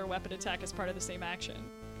make another weapon attack as part of the same action.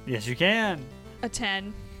 Yes, you can. A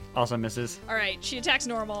 10. Also misses. All right, she attacks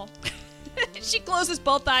normal. She closes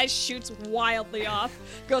both eyes, shoots wildly off,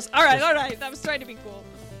 goes, all right, that was trying to be cool.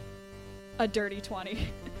 A dirty 20.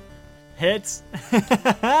 Hits.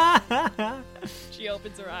 She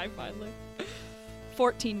opens her eye finally.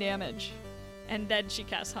 14 damage. And then she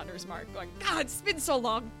casts Hunter's Mark, going, God, it's been so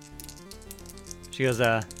long. She goes,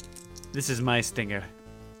 this is my stinger.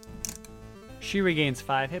 She regains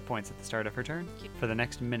 5 hit points at the start of her turn for the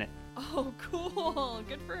next minute. Oh, cool.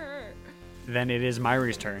 Good for her. Then it is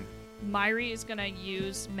Myri's turn. Myri is going to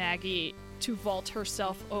use Maggie to vault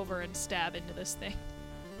herself over and stab into this thing.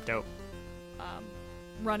 Dope.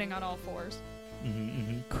 Running on all fours.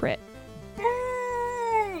 Mm-hmm. Crit.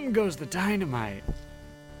 Boom goes the dynamite.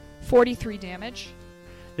 43 damage.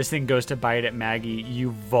 This thing goes to bite at Maggie.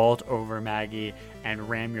 You vault over Maggie and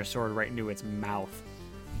ram your sword right into its mouth.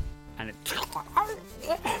 And it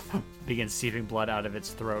begins seeping blood out of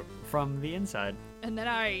its throat from the inside. And then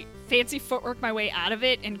I fancy footwork my way out of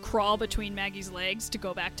it and crawl between Maggie's legs to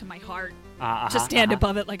go back to my heart. To stand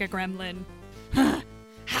above it like a gremlin.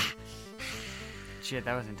 Shit,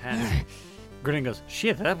 that was intense. Grin goes,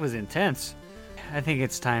 shit, that was intense. I think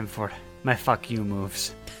it's time for my fuck you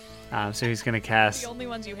moves. So he's going to cast... The only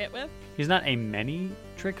ones you hit with. He's not a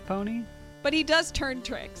many-trick pony. But he does turn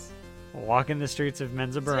tricks. Walking the streets of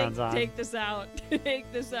Menzaburanzan. Take this out. Take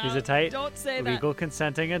this out. He's a tight, Don't say legal that.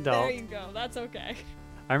 consenting adult. There you go. That's okay.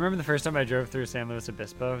 I remember the first time I drove through San Luis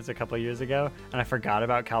Obispo, it was a couple of years ago, and I forgot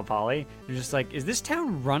about Cal Poly. I'm just like, is this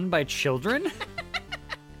town run by children?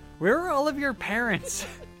 Where are all of your parents?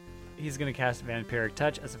 He's going to cast Vampiric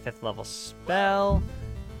Touch as a 5th level spell.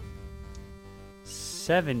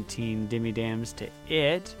 17 Dimmy Dams to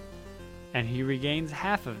it, and he regains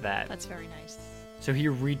half of that. That's very nice. So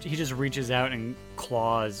he just reaches out and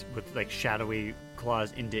claws with like shadowy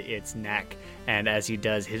claws into its neck, and as he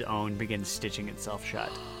does, his own begins stitching itself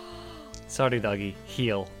shut. Sorry, doggy.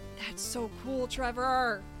 Heal. That's so cool,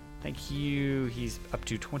 Trevor. Thank you. He's up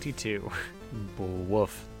to 22.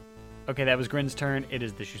 Woof. Okay, that was Grin's turn. It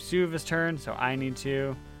is the Shusuva's turn, so I need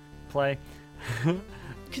to play.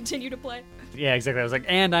 Continue to play. Yeah, exactly. I was like,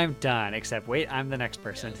 and I'm done. Except, wait, I'm the next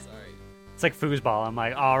person. Yeah, sorry. It's like foosball. I'm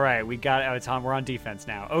like, all right, we got it. It's on. We're on defense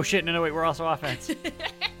now. Oh shit! No, wait, we're also offense.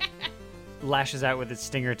 Lashes out with its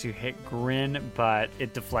stinger to hit Grin, but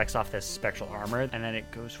it deflects off this spectral armor, and then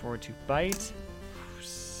it goes forward to bite.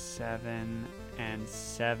 7 and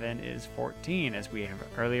 7 is 14, as we have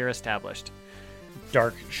earlier established.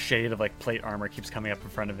 Dark shade of like plate armor keeps coming up in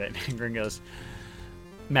front of it, and Grin goes,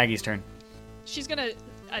 Maggie's turn. She's gonna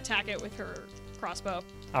attack it with her crossbow.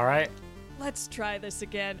 All right. Let's try this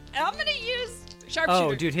again. I'm gonna use sharpshooter.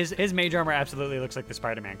 Oh, dude, his mage armor absolutely looks like the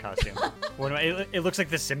Spider-Man costume. It looks like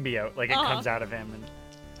the symbiote, like it comes out of him. And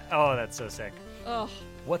oh, that's so sick. Oh,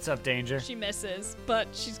 What's up, Danger? she misses, but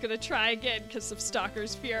she's gonna try again because of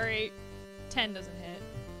Stalker's Fury. 10 doesn't hit.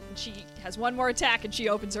 And she has one more attack, and she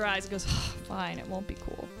opens her eyes and goes, oh, fine, it won't be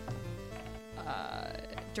cool.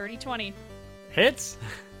 Dirty 20. Hits?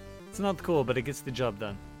 It's not cool, but it gets the job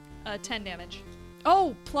done. 10 damage.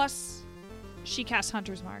 Oh, plus she casts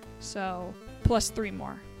Hunter's Mark, so plus 3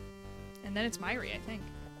 more. And then it's Myri, I think.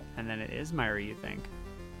 And then it is Myri, you think?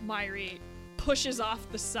 Myri pushes off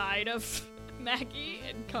the side of Maggie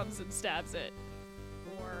and comes and stabs it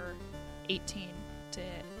for 18 to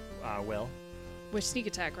hit. Will. with sneak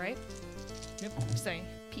attack, right? Yep. Saying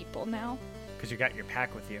people now. Because you got your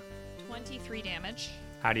pack with you. 23 damage.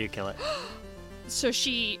 How do you kill it? So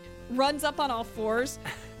she runs up on all fours,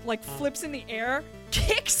 like flips in the air,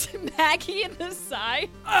 kicks Maggie in the side,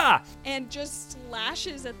 and just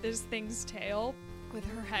slashes at this thing's tail with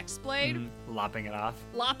her hex blade, Lopping it off.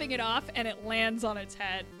 lopping it off, and it lands on its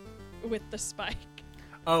head with the spike.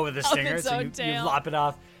 Oh, with the stinger, its so own you tail. lop it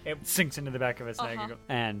off. It sinks into the back of its neck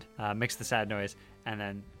and makes the sad noise, and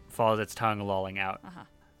then follows its tongue lolling out.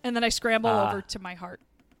 And then I scramble over to my heart.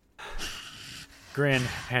 Grin,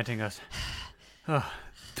 panting, goes,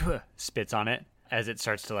 spits on it as it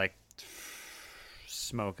starts to like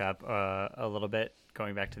smoke up a little bit,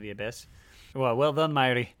 going back to the abyss. Well done,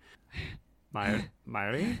 Myri.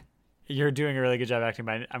 Myri? You're doing a really good job acting,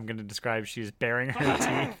 but I'm going to describe she's baring her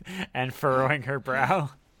teeth and furrowing her brow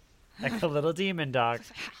like a little demon dog.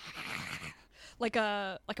 Like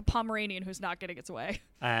a Pomeranian who's not getting its way.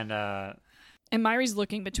 And Myri's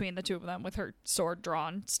looking between the two of them with her sword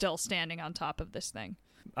drawn, still standing on top of this thing.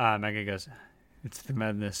 Maggie goes, "It's the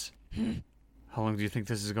madness. How long do you think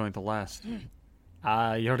this is going to last?"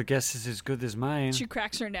 Your guess is as good as mine. She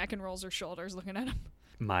cracks her neck and rolls her shoulders looking at him.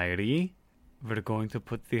 Myri, we're going to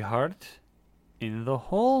put the heart in the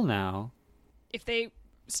hole now. If they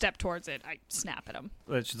step towards it, I snap at them.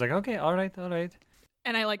 But she's like, okay, all right.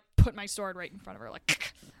 And I like put my sword right in front of her,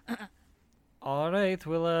 like. All right,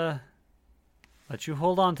 we'll let you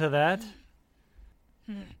hold on to that.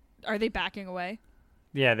 Are they backing away?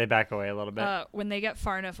 Yeah, they back away a little bit. When they get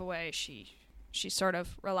far enough away, she sort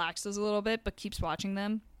of relaxes a little bit, but keeps watching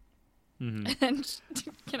them. Mm-hmm. And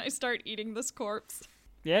can I start eating this corpse?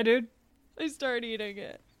 Yeah, dude. I start eating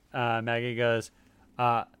it. Maggie goes,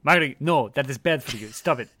 Myri, no, that is bad for you.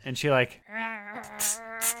 Stop it. And she like,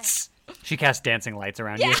 she casts dancing lights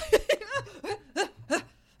around you.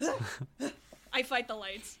 I fight the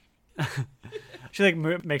lights. She like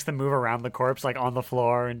makes them move around the corpse, like on the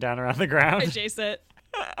floor and down around the ground. I chase it.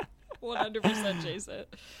 100% chase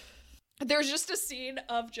it. There's just a scene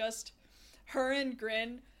of just her and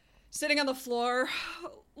Grin sitting on the floor,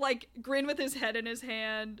 like Grin with his head in his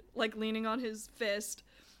hand, like leaning on his fist,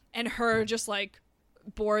 and her just like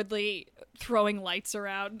boredly throwing lights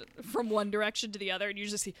around from one direction to the other, and you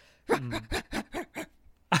just see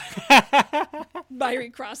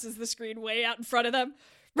Myri crosses the screen way out in front of them.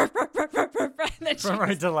 And then From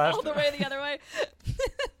right to left. all the way the other way.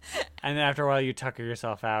 And then after a while you tucker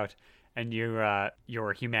yourself out and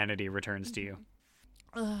your humanity returns to you.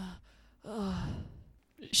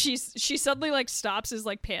 She suddenly like stops, is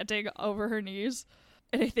like panting over her knees,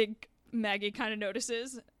 and I think Maggie kind of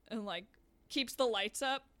notices and like keeps the lights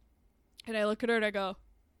up, and I look at her and I go,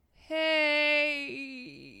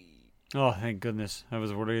 "Hey." Oh, thank goodness. I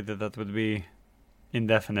was worried that would be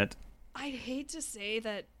indefinite. I'd hate to say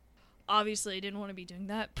that obviously I didn't want to be doing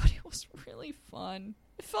that, but it was really fun.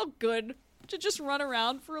 It felt good to just run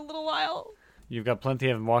around for a little while. You've got plenty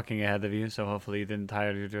of walking ahead of you, so hopefully you didn't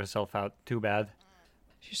tire yourself out too bad.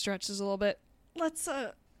 She stretches a little bit. Let's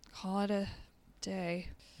call it a day.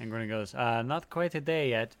 And Grin goes, not quite a day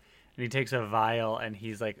yet. And he takes a vial and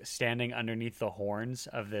he's like standing underneath the horns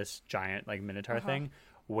of this giant like minotaur thing,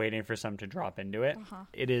 waiting for some to drop into it.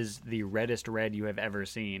 It is the reddest red you have ever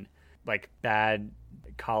seen. Like bad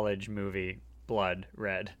college movie blood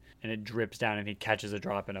red. And it drips down and he catches a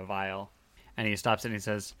drop in a vial. And he stops it and he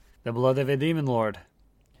says, "The blood of a demon lord.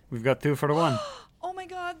 We've got 2 for 1. Oh my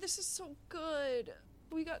god, this is so good.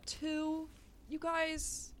 We got 2. You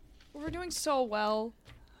guys, we're doing so well.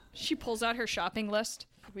 She pulls out her shopping list.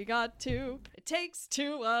 We got 2. It takes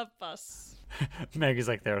 2 of us. Maggie's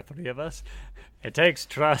like, there are 3 of us. It takes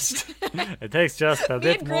trust. It takes just a Me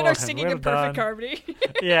bit and more. Grin are singing we're in perfect done. harmony.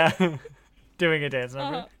 Yeah. Doing a dance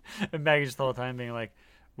number. And Maggie just the whole time being like,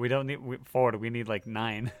 we don't need 4, we need like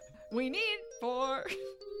 9. We need 4.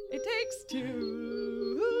 It takes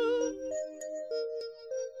 2.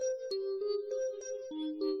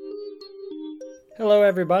 Hello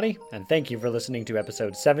everybody, and thank you for listening to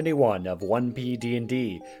episode 71 of 1P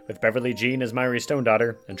D&D, with Beverly Jean as Myri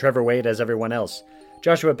Stonedaughter, and Trevor Wade as everyone else.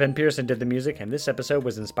 Joshua Penn Pearson did the music, and this episode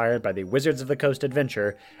was inspired by the Wizards of the Coast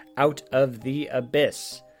adventure, Out of the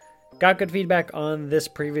Abyss. Got good feedback on this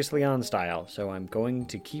previously on style, so I'm going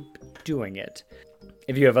to keep doing it.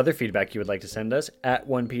 If you have other feedback you would like to send us, at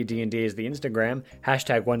 1PDND is the Instagram,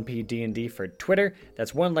 hashtag 1PDND for Twitter.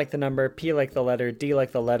 That's 1 like the number, P like the letter, D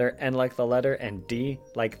like the letter, N like the letter, and D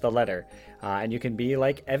like the letter. And you can be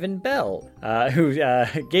like Evan Bell, who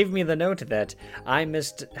gave me the note that I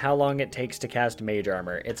missed how long it takes to cast Mage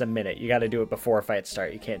Armor. It's a minute. You got to do it before fights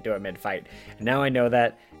start. You can't do it mid-fight. And now I know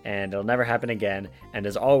that, and it'll never happen again. And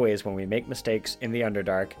as always, when we make mistakes in the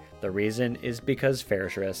Underdark, the reason is because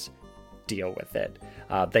Fairshris. Deal with it.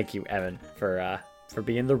 Thank you, Evan, for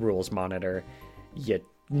being the rules monitor. You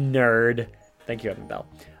nerd. Thank you, Evan Bell.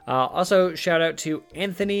 Also, shout out to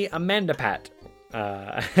Anthony Amandapat.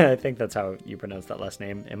 I think that's how you pronounce that last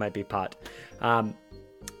name. It might be Pot.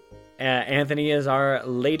 Anthony is our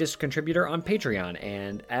latest contributor on Patreon,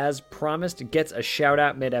 and as promised, gets a shout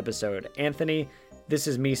out mid-episode. Anthony, this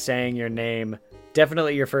is me saying your name.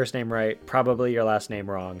 Definitely your first name right, probably your last name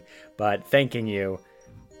wrong, but thanking you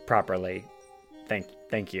properly.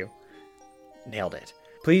 Thank you. Nailed it.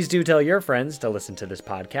 Please do tell your friends to listen to this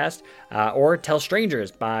podcast, or tell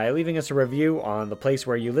strangers by leaving us a review on the place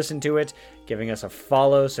where you listen to it, giving us a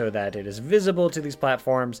follow so that it is visible to these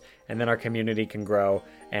platforms, and then our community can grow,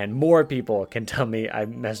 and more people can tell me I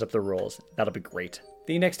messed up the rules. That'll be great.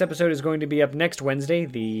 The next episode is going to be up next Wednesday,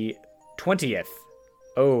 the 20th.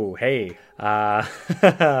 Oh, hey.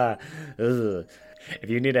 If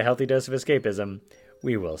you need a healthy dose of escapism,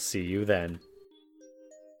 we will see you then.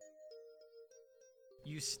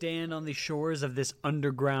 You stand on the shores of this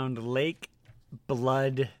underground lake,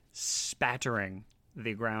 blood spattering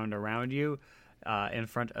the ground around you, in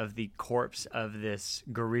front of the corpse of this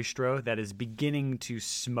Garistro that is beginning to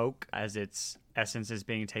smoke as its essence is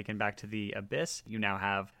being taken back to the abyss. You now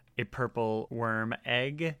have a purple worm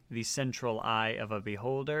egg, the central eye of a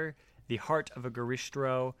beholder, the heart of a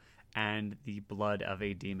Garistro, and the blood of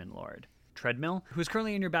a demon lord. Treadmill, who's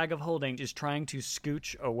currently in your bag of holding, is trying to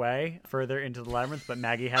scooch away further into the labyrinth, but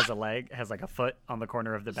Maggie has a foot on the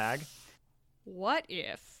corner of the bag. What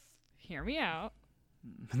if, hear me out,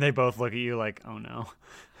 They both look at you like, oh no.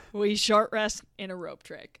 we short rest in a rope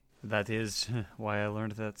trick? That is why I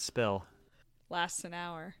learned that spell. Lasts an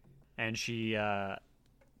hour. And she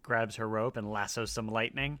grabs her rope and lassos some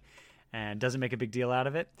lightning and doesn't make a big deal out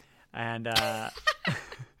of it. And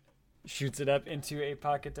shoots it up into a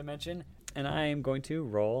pocket dimension. And I am going to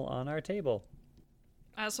roll on our table.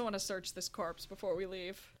 I also want to search this corpse before we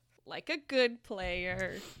leave. Like a good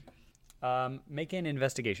player. Make an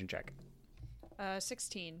investigation check.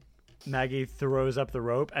 16. Maggie throws up the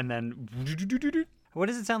rope and then... What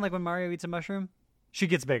does it sound like when Mario eats a mushroom? She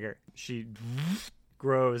gets bigger. She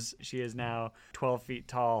grows. She is now 12 feet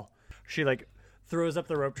tall. She throws up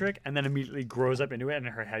the rope trick and then immediately grows up into it and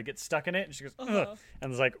her head gets stuck in it. And she goes, ugh,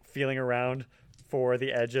 and is feeling around for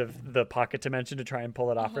the edge of the pocket dimension to try and pull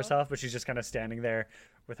it off herself. But she's just kind of standing there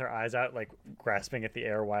with her eyes out, grasping at the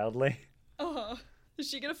air wildly. Is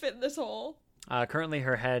she going to fit in this hole? Currently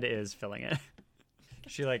her head is filling it.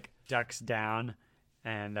 She ducks down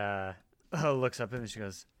and looks up and she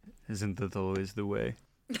goes, "Isn't that always the way?"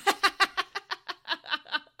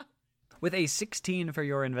 With a 16 for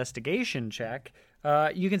your investigation check,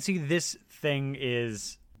 you can see this thing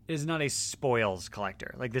is not a spoils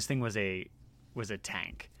collector. This thing was a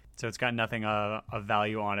tank, so it's got nothing of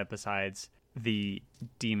value on it besides the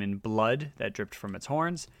demon blood that dripped from its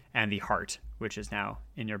horns and the heart, which is now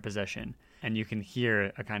in your possession, and you can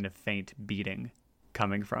hear a kind of faint beating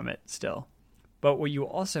coming from it still. But what you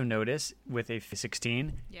also notice with a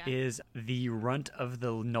 16 is the runt of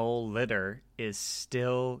the Knoll litter is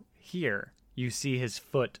still here. You see his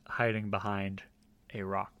foot hiding behind a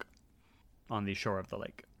rock on the shore of the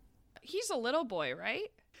lake. He's a little boy,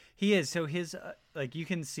 right? He is. So his, you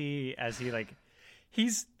can see as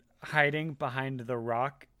he's hiding behind the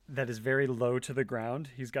rock that is very low to the ground.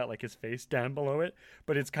 He's got his face down below it,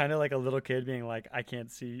 but it's kind of like a little kid being I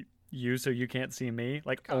can't see you, so you can't see me.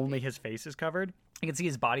 Only his face is covered. You can see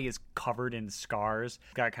his body is covered in scars.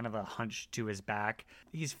 Got kind of a hunch to his back.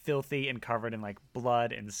 He's filthy and covered in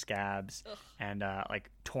blood and scabs. Ugh. And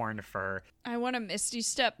torn fur. I want to Misty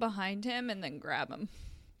step behind him and then grab him.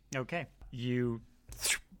 Okay. You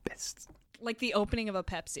like the opening of a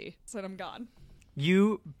Pepsi. So I'm gone.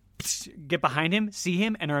 You get behind him, see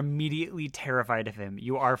him, and are immediately terrified of him.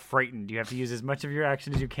 You are frightened. You have to use as much of your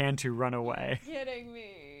action as you can to run away. You're kidding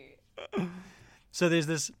me. So there's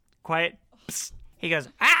this quiet psst. He goes,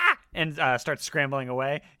 ah! And starts scrambling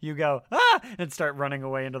away. You go, ah! And start running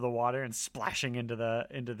away into the water and splashing into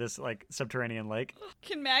this subterranean lake.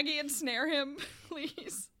 Can Maggie ensnare him,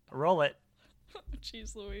 please? Roll it.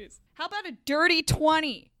 Jeez Louise. How about a dirty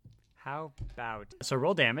 20? How about... So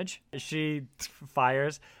roll damage. She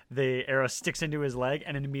fires. The arrow sticks into his leg,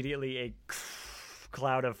 and immediately a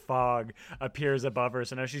cloud of fog appears above her.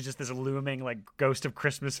 So now she's just this looming, like, ghost of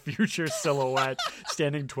Christmas future silhouette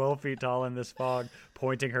standing 12 feet tall in this fog,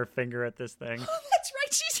 pointing her finger at this thing. Oh, that's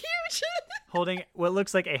right. She's huge. Holding what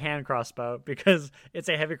looks like a hand crossbow, because it's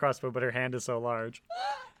a heavy crossbow, but her hand is so large.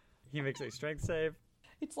 He makes a strength save.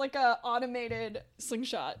 It's like a automated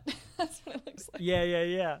slingshot. That's what it looks like.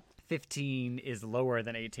 Yeah. 15 is lower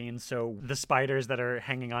than 18, so the spiders that are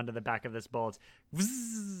hanging onto the back of this bolt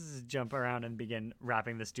jump around and begin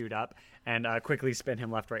wrapping this dude up and quickly spin him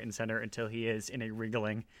left, right, and center until he is in a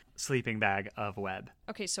wriggling sleeping bag of web.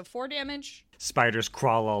 Okay, so 4 damage. Spiders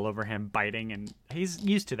crawl all over him, biting, and he's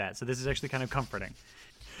used to that, so this is actually kind of comforting.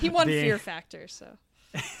 He won Fear Factor, so...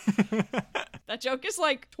 That joke is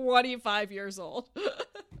like 25 years old.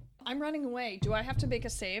 I'm running away. Do I have to make a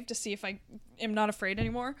save to see if I am not afraid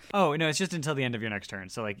anymore? Oh, no, it's just until the end of your next turn.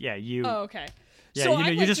 So, like, yeah, you... Oh, okay. Yeah, so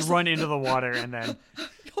you just run into the water and then...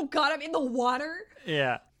 Oh, God, I'm in the water?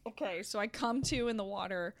 Yeah. Okay, so I come to in the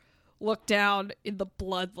water, look down in the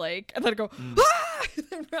blood lake, and then go, ah! And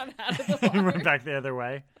then run out of the water. Run back the other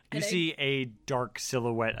way. You And see a dark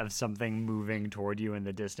silhouette of something moving toward you in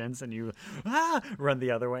the distance, and you run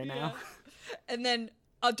the other way now. Yeah. And then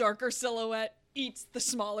a darker silhouette eats the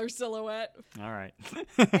smaller silhouette. All right.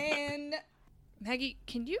 And Maggie,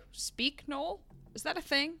 can you speak Noel? Is that a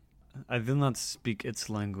thing? I do not speak its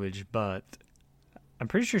language, but I'm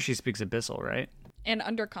pretty sure she speaks Abyssal, right? And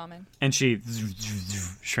Undercommon. And she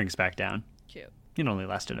shrinks back down. Cute. It only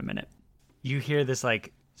lasted a minute. You hear this,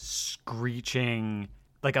 like, screeching,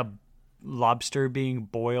 like a lobster being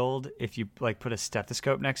boiled. If you, like, put a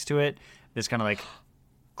stethoscope next to it, this kind of, like,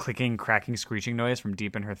 clicking, cracking, screeching noise from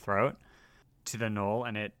deep in her throat to the knoll,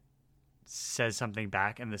 and it says something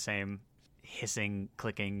back in the same hissing,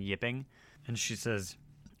 clicking, yipping. And she says,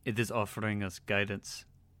 "It is offering us guidance.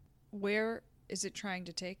 Where is it trying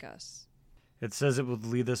to take us? It says it would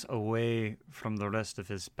lead us away from the rest of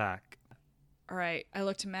his pack." All right, I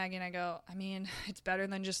look to Maggie and I go, I mean, it's better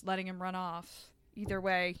than just letting him run off. Either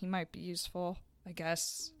way, he might be useful, I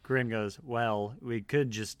guess. Grin goes, "Well, we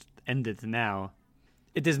could just end it now.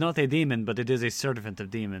 It is not a demon, but it is a servant of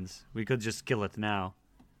demons. We could just kill it now."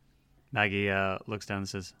 Maggie looks down and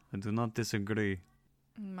says, "I do not disagree."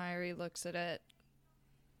 Myri looks at it.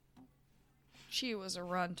 She was a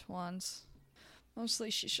runt once.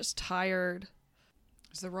 Mostly she's just tired.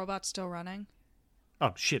 Is the robot still running?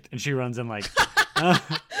 Oh, shit. And she runs in like...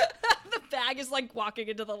 The bag is like walking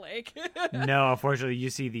into the lake. No, unfortunately, you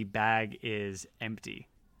see the bag is empty.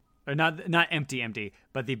 Or not empty,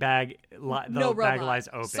 but the bag, No bag robot. lies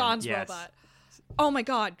open. Sans Yes. robot. Oh my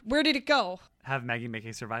god, where did it go? Have Maggie make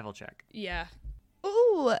a survival check. Yeah.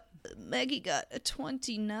 Ooh, Maggie got a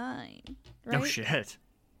 29. Right? Oh, shit.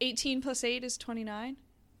 18 plus 8 is 29.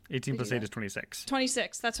 18 plus 8 is 26.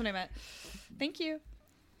 26, that's what I meant. Thank you.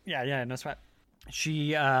 Yeah, no sweat.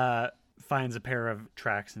 She finds a pair of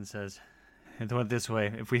tracks and says, "It went this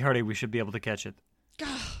way. If we hurry, we should be able to catch it."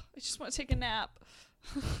 I just want to take a nap.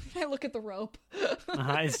 I look at the rope.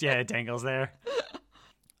 It dangles there.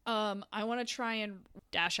 I want to try and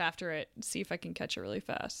dash after it and see if I can catch it really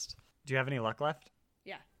fast. Do you have any luck left?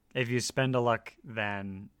 Yeah. If you spend a luck,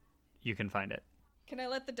 then you can find it. Can I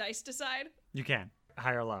let the dice decide? You can.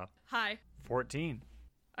 High or low? Hi. 14.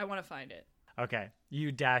 I want to find it. Okay.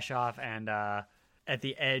 You dash off, and at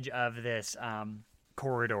the edge of this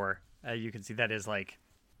corridor, you can see that is like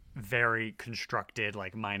very constructed,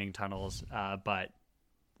 like mining tunnels, but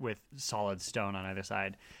with solid stone on either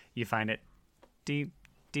side. You find it deep,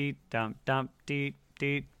 dump, deep,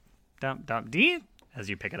 dump, deep, as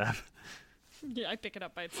you pick it up. Yeah, I pick it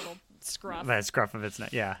up by its little scruff. By the scruff of its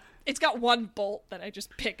neck, yeah. It's got one bolt that I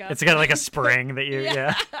just pick up. It's got like a spring that you,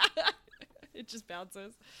 yeah. It just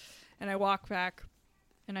bounces. And I walk back,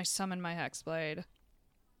 and I summon my Hexblade,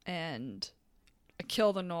 and I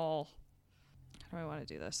kill the knoll. How do I want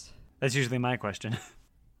to do this? That's usually my question.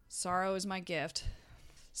 Sorrow is my gift.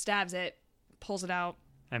 Stabs it, pulls it out.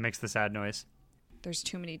 It makes the sad noise. There's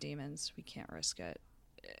too many demons. We can't risk it.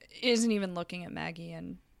 Isn't even looking at Maggie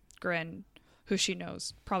and Grin, who she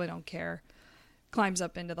knows probably don't care. Climbs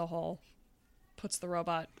up into the hole, puts the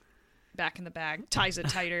robot back in the bag, ties it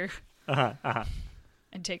tighter,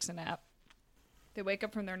 and takes a nap. They wake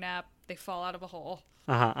up from their nap. They fall out of a hole.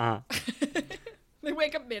 They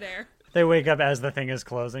wake up midair. They wake up as the thing is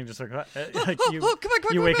closing, just like you. Oh, come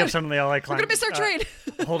on, you wake up suddenly, all like we're gonna miss our train.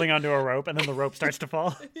 holding onto a rope, and then the rope starts to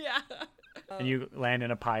fall, Yeah. and you land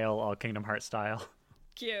in a pile, all Kingdom Hearts style.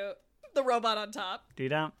 Cute. The robot on top. Do you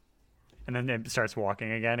don't? And then it starts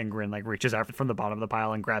walking again, and Grin like reaches out from the bottom of the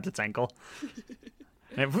pile and grabs its ankle.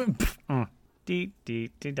 And it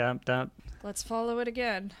dee-dee-dee-dump-dump. Let's follow it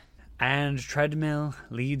again. And treadmill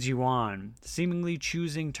leads you on, seemingly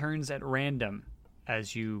choosing turns at random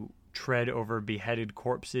as you tread over beheaded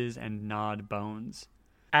corpses and gnawed bones.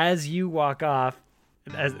 As you walk off,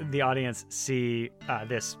 as the audience see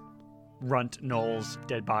this runt Knoll's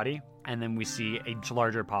dead body, and then we see a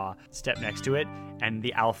larger paw step next to it, and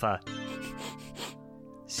the alpha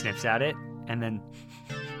sniffs at it, and then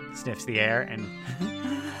sniffs the air and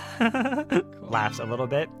laughs a little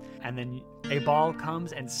bit, and then a ball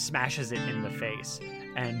comes and smashes it in the face,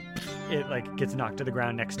 and it like gets knocked to the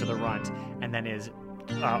ground next to the runt, and then is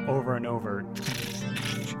over and over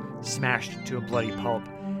smashed to a bloody pulp,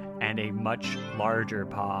 and a much larger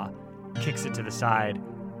paw kicks it to the side,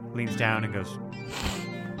 leans down and goes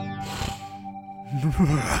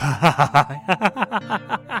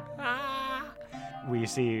we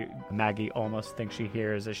see Maggie almost think she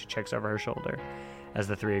hears as she checks over her shoulder as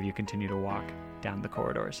the three of you continue to walk down the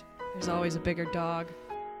corridors. There's always a bigger dog.